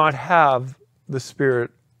did not have the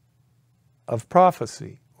spirit of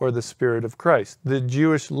prophecy or the Spirit of Christ. The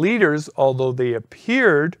Jewish leaders, although they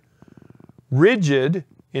appeared rigid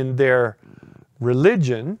in their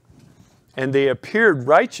religion, and they appeared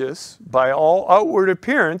righteous by all outward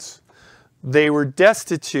appearance, they were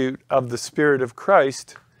destitute of the Spirit of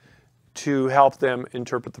Christ to help them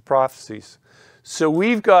interpret the prophecies. So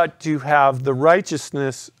we've got to have the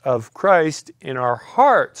righteousness of Christ in our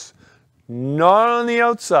hearts, not on the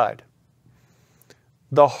outside.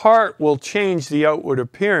 The heart will change the outward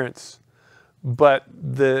appearance, but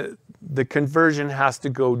the conversion has to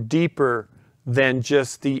go deeper than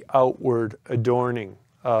just the outward adorning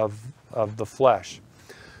of the flesh.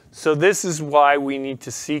 So this is why we need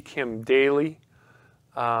to seek Him daily.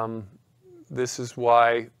 This is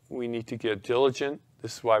why we need to get diligent.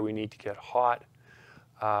 This is why we need to get hot.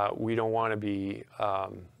 We don't want to be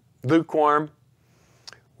lukewarm.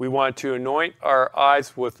 We want to anoint our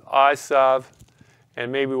eyes with eye salve,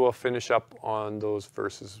 and maybe we'll finish up on those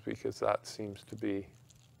verses because that seems to be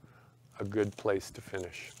a good place to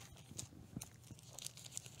finish.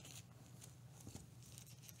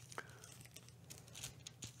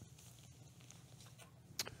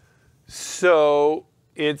 So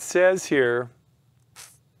it says here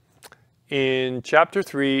in chapter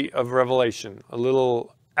 3 of Revelation, a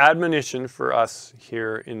little admonition for us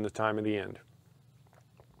here in the time of the end.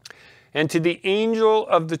 And to the angel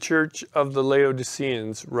of the church of the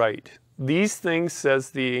Laodiceans write, these things says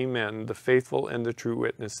the Amen, the faithful and the true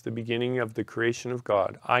witness, the beginning of the creation of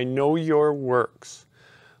God. I know your works,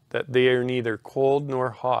 that they are neither cold nor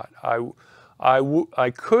hot.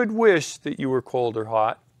 I could wish that you were cold or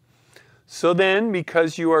hot. So then,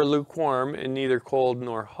 because you are lukewarm and neither cold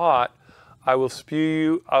nor hot, I will spew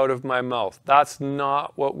you out of my mouth. That's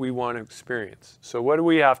not what we want to experience. So what do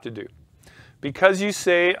we have to do? Because you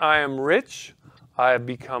say, I am rich, I have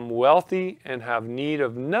become wealthy and have need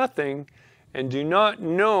of nothing, and do not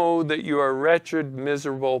know that you are wretched,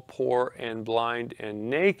 miserable, poor, and blind, and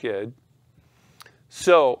naked.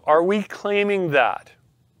 So, are we claiming that?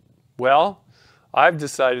 Well, I've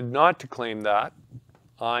decided not to claim that.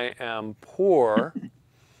 I am poor,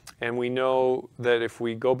 and we know that if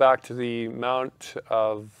we go back to the Mount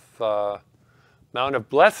of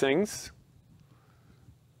Blessings,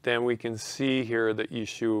 then we can see here that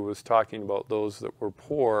Yeshua was talking about those that were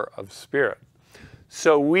poor of spirit.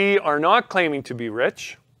 So we are not claiming to be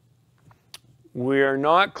rich. We are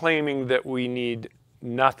not claiming that we need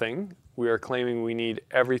nothing. We are claiming we need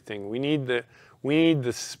everything. We need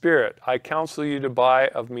the Spirit. I counsel you to buy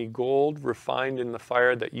of me gold refined in the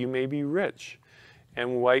fire, that you may be rich,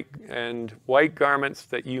 and white garments,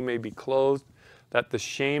 that you may be clothed, that the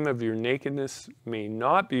shame of your nakedness may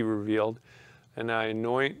not be revealed. And I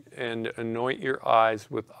anoint your eyes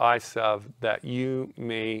with eye salve, that you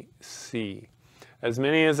may see. As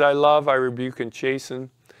many as I love, I rebuke and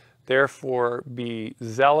chasten. Therefore be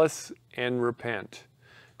zealous and repent.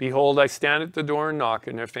 Behold, I stand at the door and knock,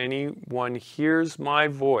 and if anyone hears my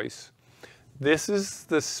voice, this is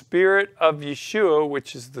the Spirit of Yeshua,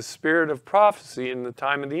 which is the Spirit of prophecy in the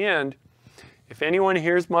time of the end. If anyone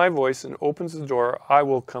hears my voice and opens the door, I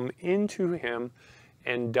will come into him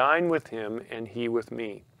and dine with him, and he with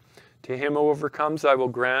me. To him who overcomes, I will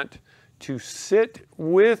grant to sit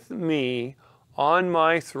with me on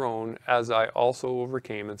my throne, as I also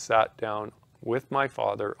overcame and sat down with my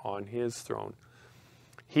Father on his throne.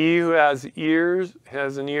 He who has an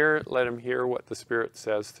ear, let him hear what the Spirit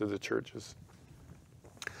says to the churches.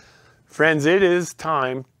 Friends, it is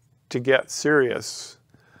time to get serious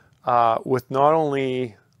with not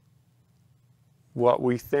only what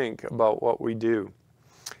we think about what we do.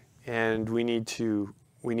 And we need to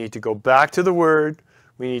go back to the Word.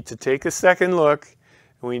 We need to take a second look,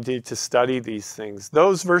 and we need to study these things.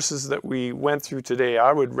 Those verses that we went through today,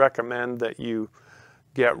 I would recommend that you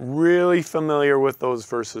get really familiar with those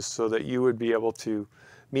verses so that you would be able to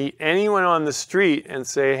meet anyone on the street and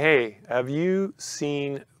say, hey, have you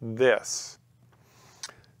seen this?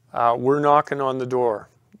 We're knocking on the door.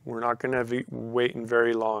 We're not going to be waiting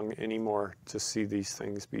very long anymore to see these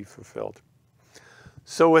things be fulfilled.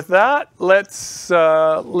 So with that, let's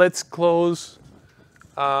close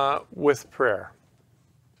with prayer.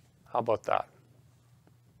 How about that?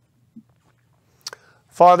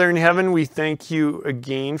 Father in heaven, we thank you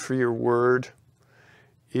again for your word.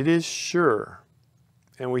 It is sure.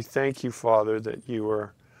 And we thank you, Father, that you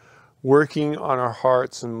are working on our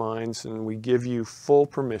hearts and minds, and we give you full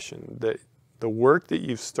permission that the work that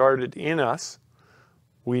you've started in us,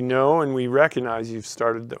 we know and we recognize you've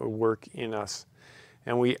started the work in us.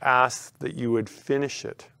 And we ask that you would finish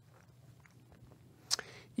it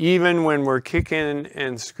Even when we're kicking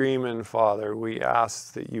and screaming, Father, we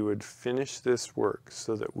ask that you would finish this work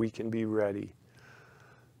so that we can be ready.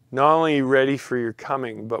 Not only ready for your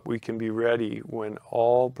coming, but we can be ready when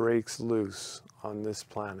all breaks loose on this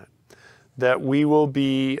planet. That we will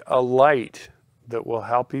be a light that will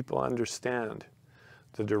help people understand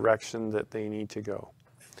the direction that they need to go.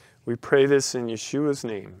 We pray this in Yeshua's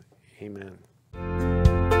name. Amen.